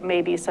there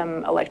may be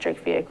some electric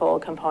vehicle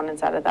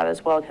components out of that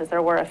as well, because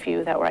there were a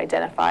few that were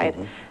identified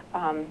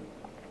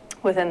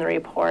within the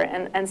report.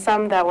 And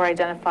some that were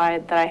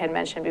identified that I had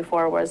mentioned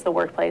before was the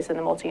workplace and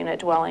the multi-unit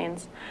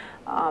dwellings.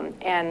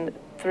 And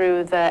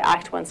through the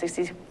Act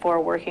 164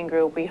 working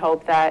group, we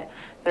hope that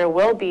there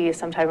will be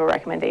some type of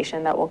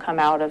recommendation that will come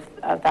out of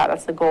that.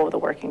 That's the goal of the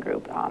working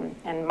group.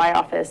 And my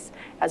office,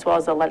 as well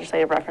as the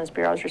Legislative Reference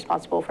Bureau, is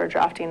responsible for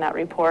drafting that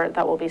report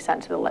that will be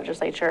sent to the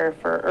legislature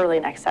for early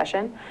next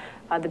session,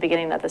 the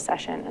beginning of the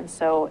session. And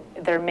so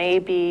there may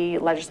be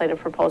legislative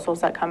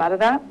proposals that come out of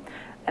that,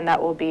 and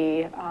that will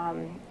be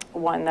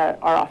one that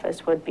our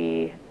office would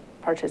be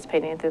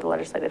participating through the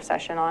legislative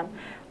session on.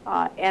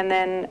 And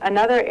then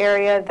another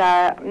area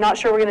that I'm not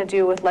sure we're going to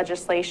do with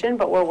legislation,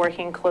 but we're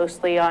working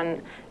closely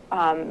on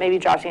maybe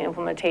drafting an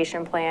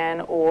implementation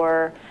plan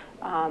or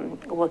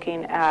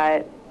looking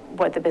at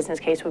what the business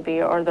case would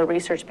be or the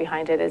research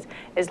behind it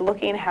is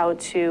looking how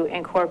to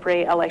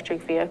incorporate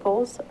electric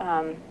vehicles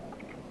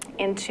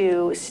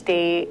into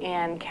state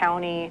and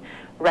county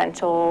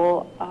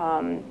rental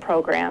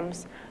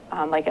programs,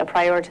 like a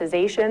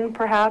prioritization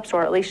perhaps,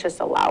 or at least just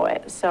allow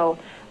it. So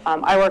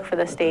I work for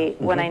the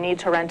state. When I need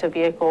to rent a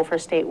vehicle for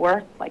state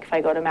work, like if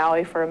I go to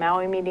Maui for a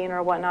Maui meeting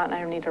or whatnot and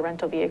I need to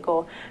rent a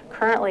vehicle,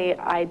 currently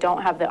I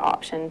don't have the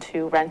option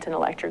to rent an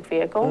electric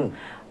vehicle.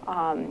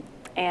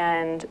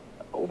 And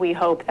we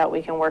hope that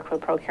we can work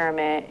with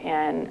procurement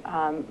and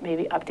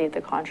maybe update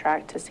the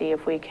contract to see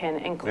if we can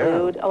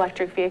include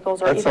electric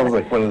vehicles. Or that sounds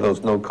like one of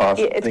those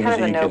no-cost things it's kind of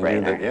that you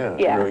no-brainer. can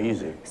do that, real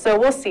easy. So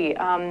we'll see,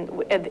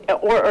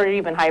 or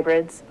even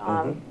hybrids.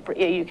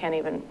 You can't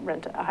even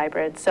rent a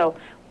hybrid. So,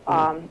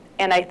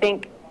 and I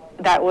think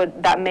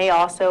that may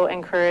also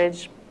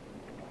encourage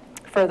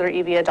further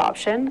EV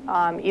adoption,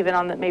 even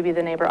on maybe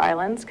the neighbor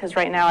islands, because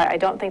right now I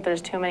don't think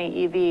there's too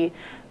many EV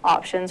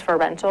options for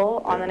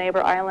rental on the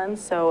neighbor islands.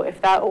 So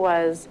if that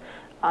was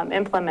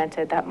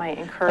implemented, that might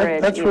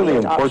encourage that's EV really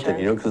adoption.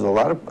 important, because a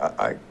lot of,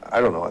 I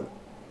don't know,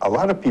 a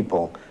lot of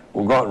people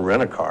will go out and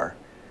rent a car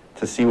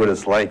to see what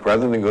it's like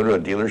rather than go to a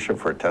dealership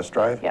for a test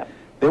drive. Yep.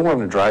 They want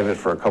to drive it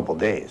for a couple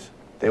days.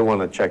 They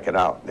want to check it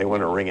out. They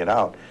want to ring it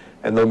out.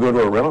 And they'll go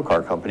to a rental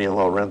car company and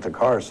they'll rent the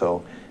car.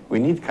 So we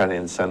need to kind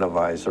of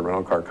incentivize the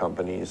rental car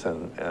companies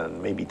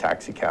and maybe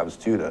taxi cabs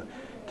too to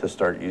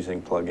start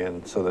using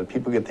plug-in so that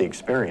people get the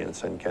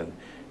experience and can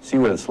see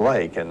what it's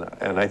like. And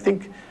I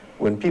think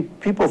when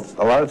people,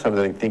 a lot of times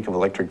they think of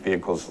electric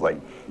vehicles like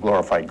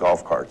glorified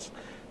golf carts.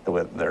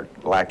 They're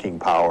lacking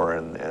power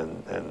and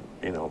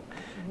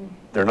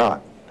they're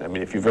not. I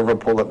mean, if you've ever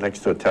pulled up next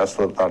to a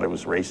Tesla and thought it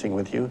was racing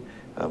with you,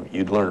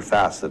 you'd learn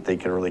fast that they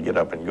can really get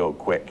up and go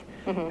quick.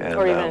 And,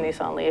 or even a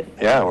Nissan Leaf.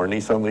 Yeah, or a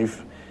Nissan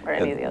Leaf. Or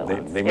any of the other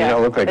ones. They may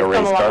not look like a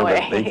race car,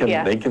 but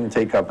way. they can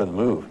take up and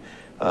move.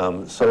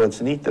 So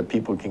it's neat that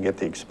people can get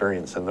the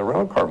experience. And the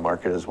rental car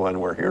market is one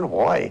where here in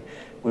Hawaii,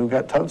 we've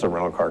got tons of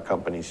rental car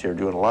companies here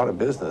doing a lot of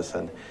business.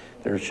 And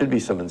there should be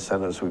some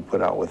incentives we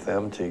put out with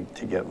them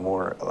to get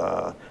more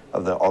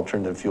of the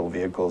alternative fuel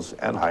vehicles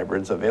and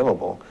hybrids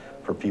available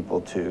for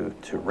people to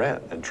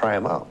rent and try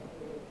them out.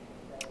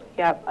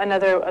 Yeah,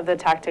 another of the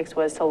tactics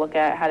was to look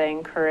at how to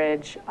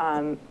encourage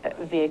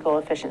vehicle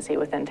efficiency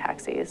within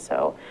taxis.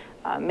 So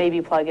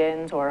maybe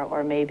plug-ins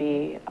or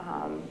maybe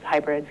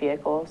hybrid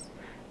vehicles.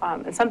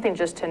 And something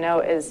just to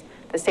note is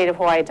the state of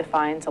Hawaii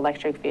defines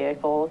electric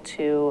vehicle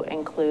to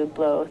include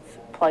both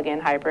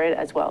plug-in hybrid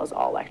as well as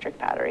all-electric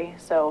battery.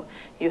 So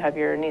you have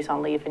your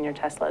Nissan Leaf and your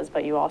Teslas,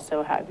 but you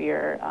also have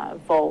your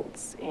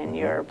Volts in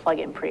your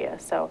plug-in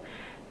Prius. So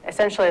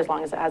essentially, as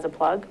long as it has a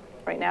plug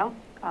right now.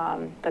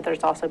 But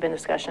there's also been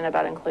discussion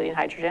about including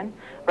hydrogen.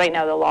 Right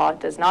now, the law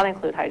does not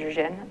include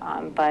hydrogen,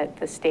 but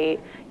the state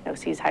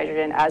sees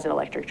hydrogen as an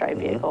electric drive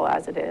vehicle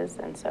as it is.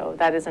 And so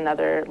that is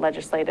another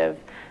legislative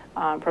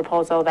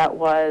proposal that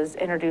was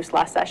introduced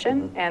last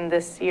session. And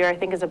this year, I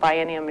think, is a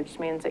biennium, which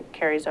means it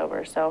carries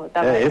over. So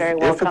that might very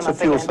well come up again. If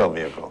it's a fuel cell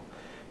vehicle.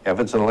 If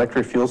it's an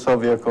electric fuel cell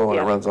vehicle and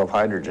it runs off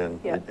hydrogen,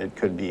 it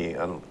could be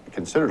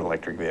considered an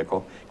electric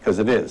vehicle, because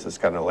it is. It's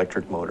got an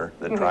electric motor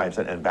that drives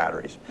it and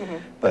batteries.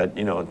 But,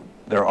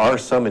 there are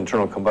some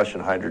internal combustion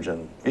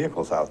hydrogen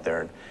vehicles out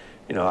there.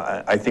 And,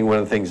 I think one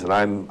of the things that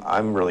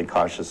I'm really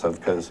cautious of,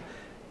 because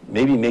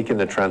maybe making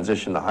the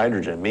transition to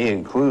hydrogen may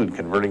include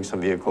converting some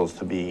vehicles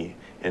to be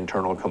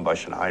internal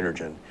combustion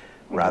hydrogen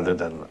rather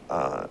than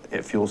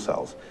fuel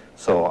cells.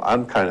 So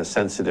I'm kind of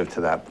sensitive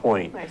to that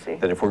point,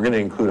 that if we're going to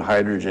include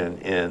hydrogen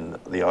in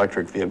the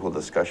electric vehicle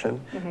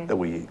discussion, that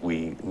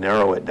we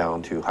narrow it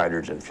down to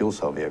hydrogen fuel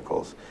cell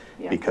vehicles,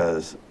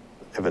 because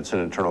if it's an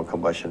internal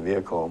combustion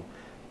vehicle,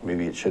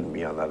 maybe it shouldn't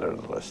be on that other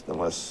list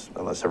unless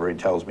everybody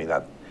tells me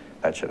that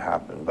should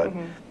happen.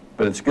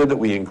 But it's good that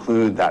we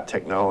include that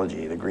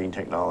technology, the green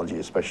technology,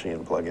 especially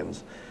in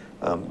plugins,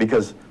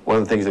 because one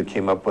of the things that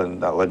came up when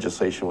that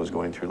legislation was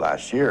going through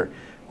last year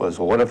was,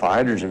 well, what if a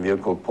hydrogen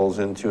vehicle pulls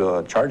into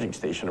a charging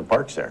station and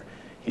parks there?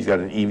 He's got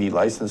an EV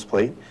license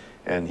plate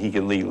and he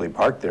can legally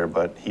park there,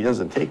 but he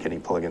doesn't take any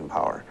plug-in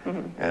power.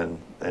 And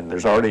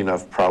there's already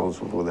enough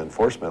problems with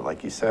enforcement,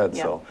 like you said,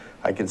 so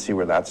I can see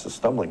where that's a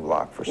stumbling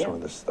block for some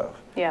of this stuff.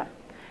 Yeah,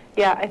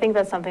 I think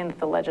that's something that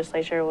the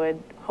legislature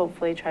would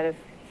hopefully try to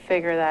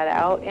figure that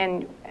out.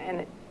 And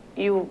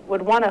you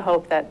would want to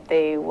hope that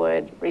they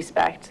would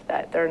respect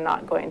that they're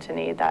not going to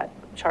need that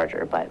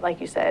charger, but like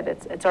you said,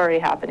 it's already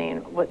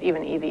happening with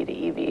even EV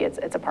to EV.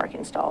 It's a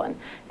parking stall,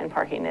 and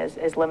parking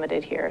is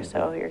limited here,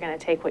 so you're going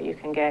to take what you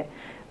can get.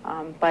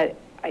 But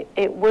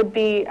it would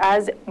be,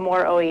 as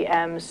more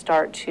OEMs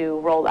start to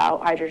roll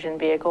out hydrogen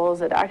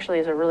vehicles, it actually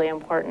is a really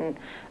important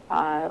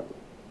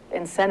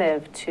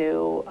incentive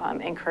to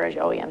encourage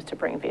OEMs to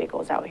bring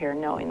vehicles out here,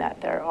 knowing that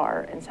there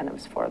are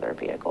incentives for their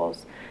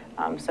vehicles.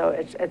 So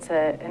it's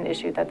an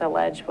issue that the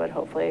ledge would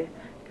hopefully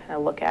kind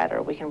of look at,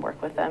 or we can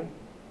work with them.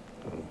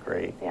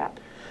 Great. Yeah.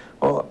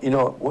 Well,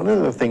 one of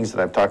the things that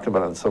I've talked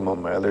about on some of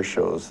my other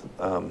shows,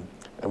 and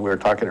we were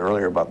talking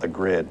earlier about the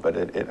grid, but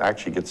it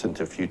actually gets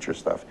into future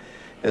stuff,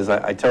 is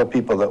I tell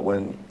people that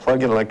when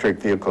plug-in electric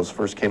vehicles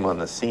first came on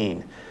the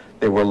scene,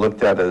 they were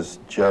looked at as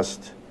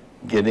just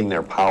getting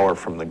their power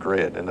from the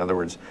grid. In other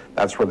words,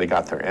 that's where they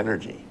got their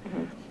energy.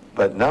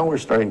 But now we're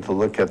starting to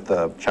look at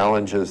the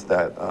challenges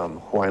that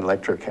Hawaiian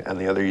Electric and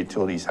the other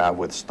utilities have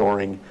with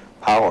storing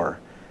power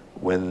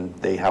when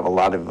they have a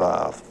lot of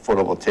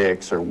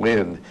photovoltaics or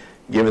wind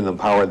giving them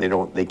power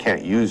they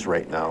can't use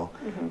right now.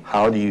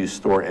 How do you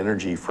store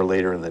energy for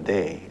later in the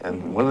day?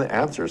 And one of the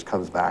answers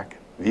comes back,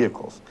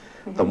 vehicles.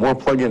 The more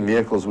plug-in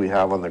vehicles we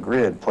have on the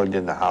grid, plugged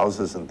into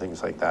houses and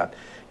things like that,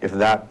 if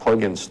that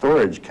plug-in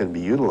storage can be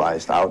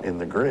utilized out in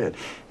the grid,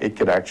 it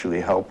could actually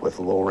help with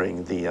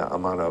lowering the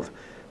amount of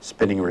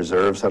spinning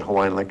reserves that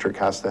Hawaiian Electric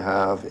has to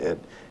have.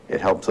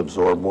 It helps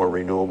absorb more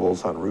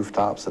renewables on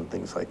rooftops and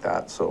things like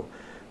that. So,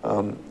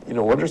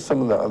 what are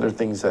some of the other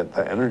things that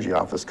the Energy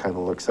Office kind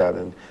of looks at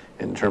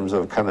in terms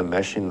of kind of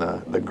meshing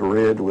the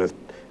grid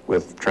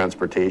with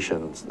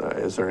transportation?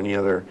 Is there any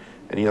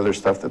other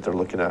stuff that they're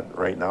looking at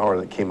right now, or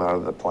that came out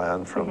of the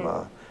plan from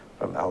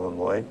Alan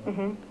Lloyd?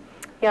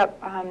 Yep,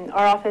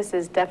 our office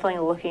is definitely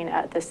looking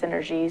at the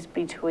synergies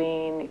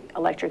between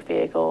electric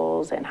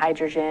vehicles and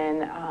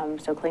hydrogen,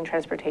 so clean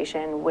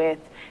transportation with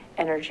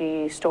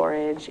energy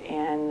storage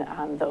and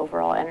the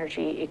overall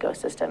energy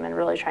ecosystem, and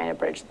really trying to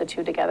bridge the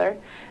two together.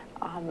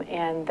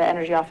 And the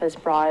Energy Office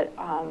brought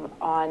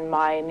on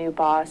my new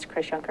boss,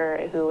 Chris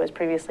Junker, who was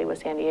previously with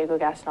San Diego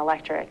Gas and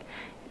Electric.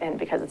 And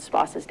because it's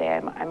Boss's Day,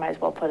 I might as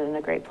well put in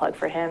a great plug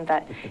for him,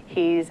 that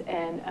he's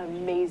an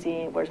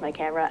amazing, where's my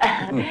camera?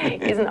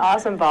 He's an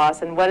awesome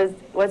boss, and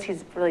what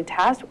he's really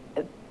tasked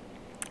with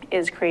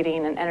is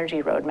creating an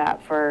energy roadmap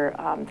for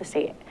the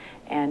state,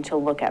 and to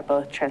look at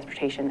both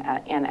transportation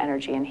and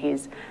energy. And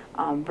he's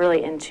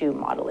really into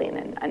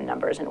modeling and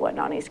numbers and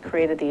whatnot. And he's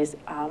created these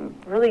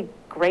really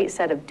great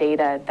set of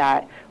data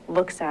that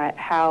looks at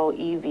how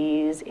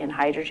EVs and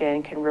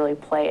hydrogen can really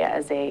play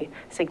as a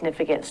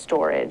significant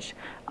storage,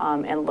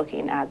 and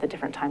looking at the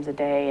different times of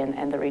day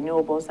and the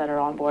renewables that are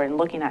on board, and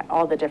looking at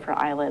all the different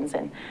islands,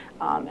 and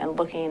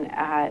looking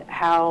at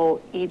how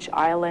each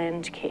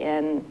island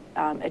can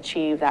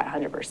achieve that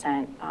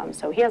 100%.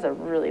 So he has a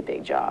really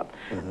big job,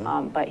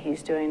 but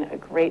he's doing a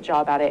great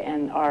job at it,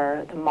 and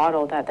the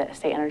model that the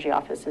State Energy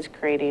Office is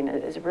creating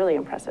is really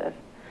impressive.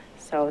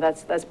 So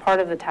that's part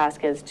of the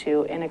task, is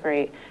to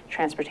integrate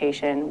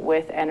transportation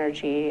with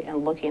energy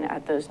and looking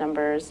at those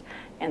numbers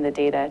and the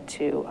data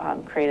to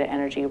create an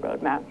energy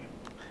roadmap.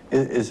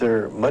 Is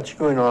there much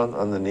going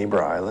on the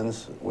neighbor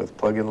islands with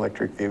plug-in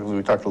electric vehicles?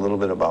 We talked a little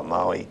bit about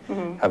Maui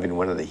having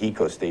one of the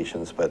HECO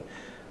stations, but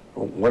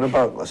what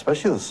about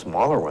especially the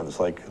smaller ones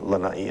like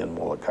Lanai and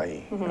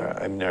Molokai?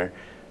 I mean,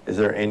 is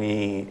there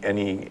any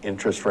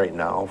interest right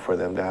now for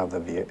them to have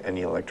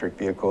any electric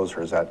vehicles,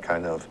 or is that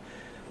kind of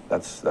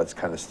that's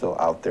kind of still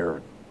out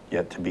there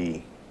yet to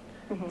be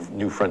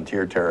new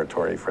frontier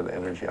territory for the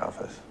Energy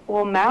Office?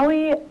 Well,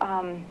 Maui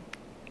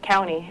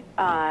County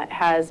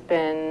has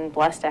been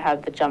blessed to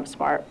have the Jump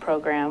Smart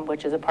program,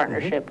 which is a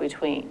partnership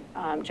between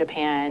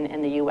Japan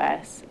and the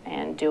U.S.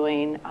 and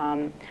doing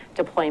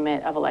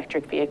deployment of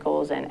electric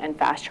vehicles and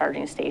fast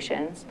charging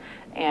stations.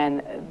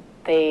 And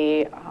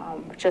they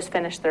just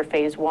finished their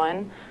phase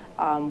 1,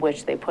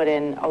 which they put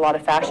in a lot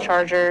of fast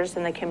chargers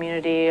in the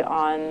community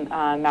on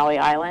Maui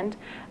Island,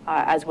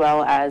 as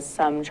well as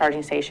some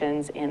charging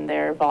stations in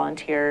their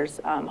volunteers'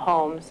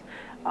 homes.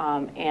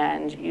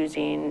 And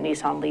using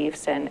Nissan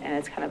Leafs, and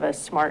it's kind of a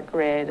smart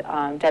grid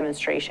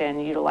demonstration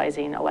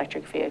utilizing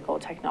electric vehicle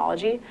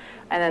technology.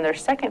 And then their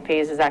second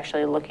phase is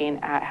actually looking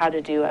at how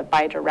to do a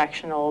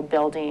bidirectional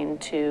building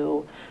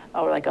to,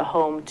 or like a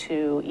home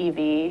to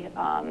EV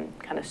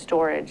kind of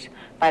storage,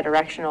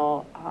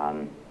 bidirectional.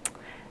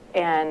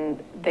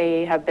 And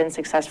they have been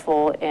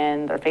successful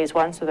in their phase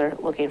 1, so they're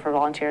looking for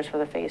volunteers for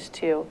the phase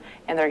 2,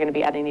 and they're going to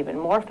be adding even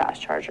more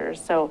fast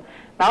chargers. So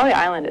Maui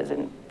Island is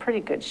in pretty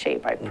good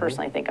shape, I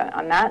personally think,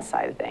 on that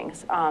side of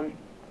things.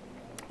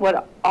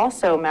 What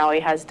also Maui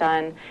has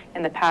done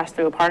in the past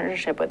through a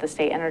partnership with the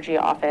State Energy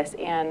Office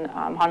and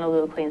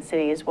Honolulu Clean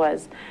Cities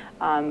was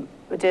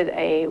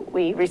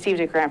we received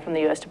a grant from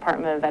the U.S.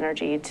 Department of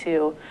Energy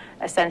to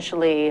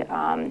essentially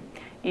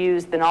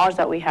use the knowledge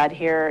that we had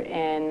here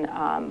in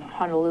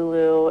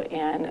Honolulu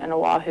and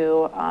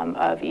Oahu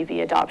of EV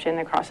adoption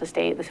across the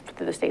state,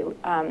 through the state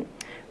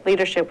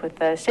leadership with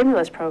the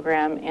stimulus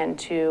program, and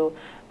to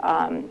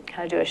kind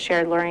of do a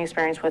shared learning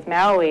experience with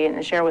Maui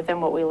and share with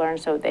them what we learned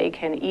so they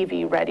can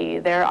EV ready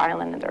their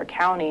island and their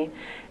county.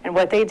 And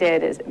what they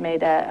did is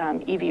made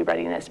a EV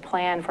readiness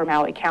plan for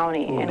Maui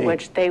County, in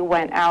which they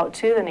went out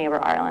to the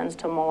neighbor islands,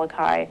 to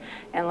Molokai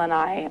and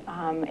Lanai,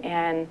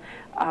 and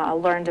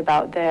learned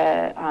about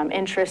the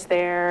interest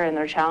there and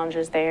their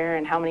challenges there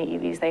and how many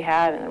EVs they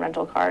have and the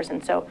rental cars.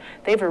 And so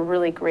they have a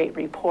really great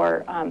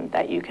report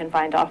that you can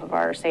find off of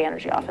our State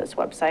Energy Office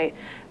website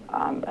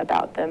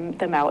about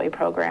the Maui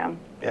program.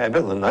 Yeah, I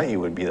bet Lanai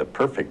would be the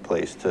perfect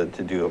place to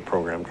do a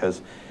program,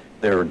 because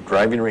their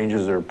driving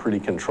ranges are pretty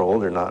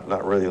controlled. They're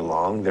not really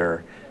long.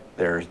 They're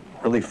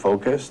really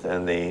focused,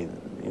 and they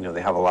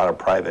have a lot of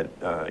private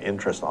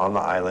interest on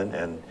the island,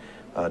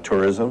 and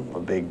tourism, a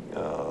big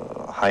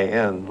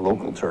high-end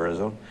local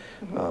tourism,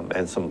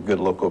 and some good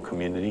local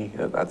community.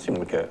 That seemed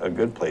like a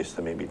good place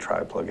to maybe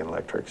try plug-in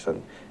electrics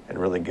and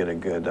really get a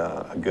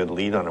good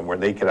lead on them, where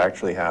they could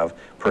actually have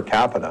per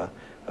capita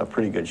a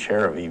pretty good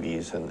share of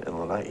EVs in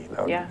Lanai.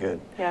 That would be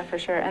good. Yeah, for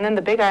sure. And then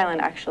the Big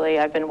Island, actually,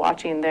 I've been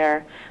watching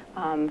their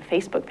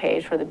Facebook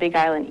page for the Big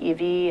Island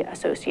EV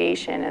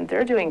Association, and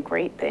they're doing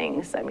great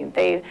things. I mean,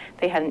 they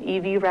had an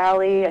EV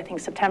rally. I think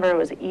September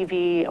was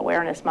EV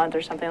Awareness Month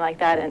or something like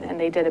that, and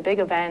they did a big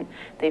event.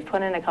 They've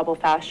put in a couple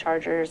fast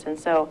chargers, and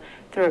so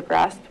through a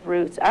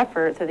grassroots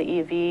effort through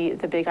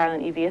the Big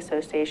Island EV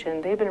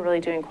Association, they've been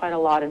really doing quite a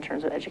lot in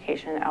terms of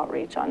education and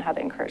outreach on how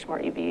to encourage more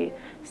EVs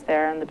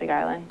there on the Big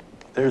Island.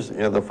 There's,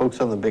 the folks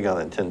on the Big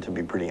Island tend to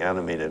be pretty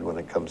animated when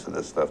it comes to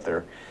this stuff.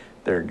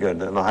 They're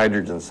good. And the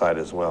hydrogen side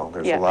as well.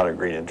 There's a lot of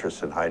great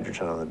interest in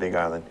hydrogen on the Big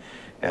Island.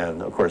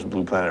 And of course,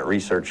 Blue Planet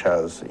Research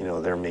has,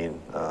 their main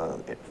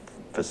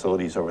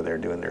facilities over there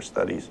doing their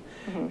studies,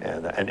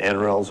 and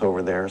NREL's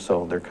over there.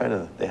 So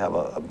they have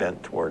a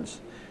bent towards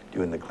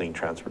doing the clean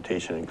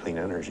transportation and clean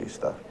energy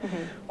stuff.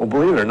 Well,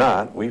 believe it or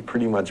not, we've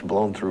pretty much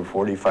blown through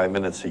 45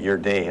 minutes of your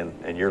day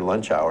and your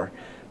lunch hour.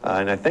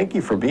 And I thank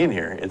you for being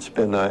here. It's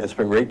been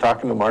great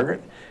talking to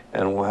Margaret,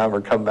 and we'll have her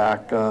come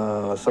back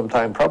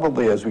sometime,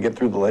 probably as we get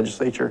through the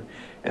legislature,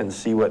 and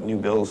see what new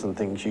bills and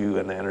things you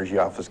and the Energy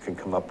Office can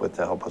come up with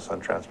to help us on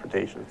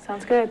transportation.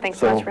 Sounds good. Thanks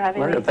so much for having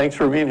Margaret, me. Thanks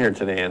for being here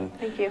today. And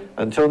thank you.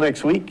 Until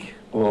next week,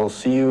 we'll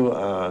see you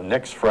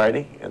next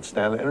Friday at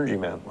Stand the Energy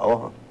Man.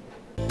 Aloha.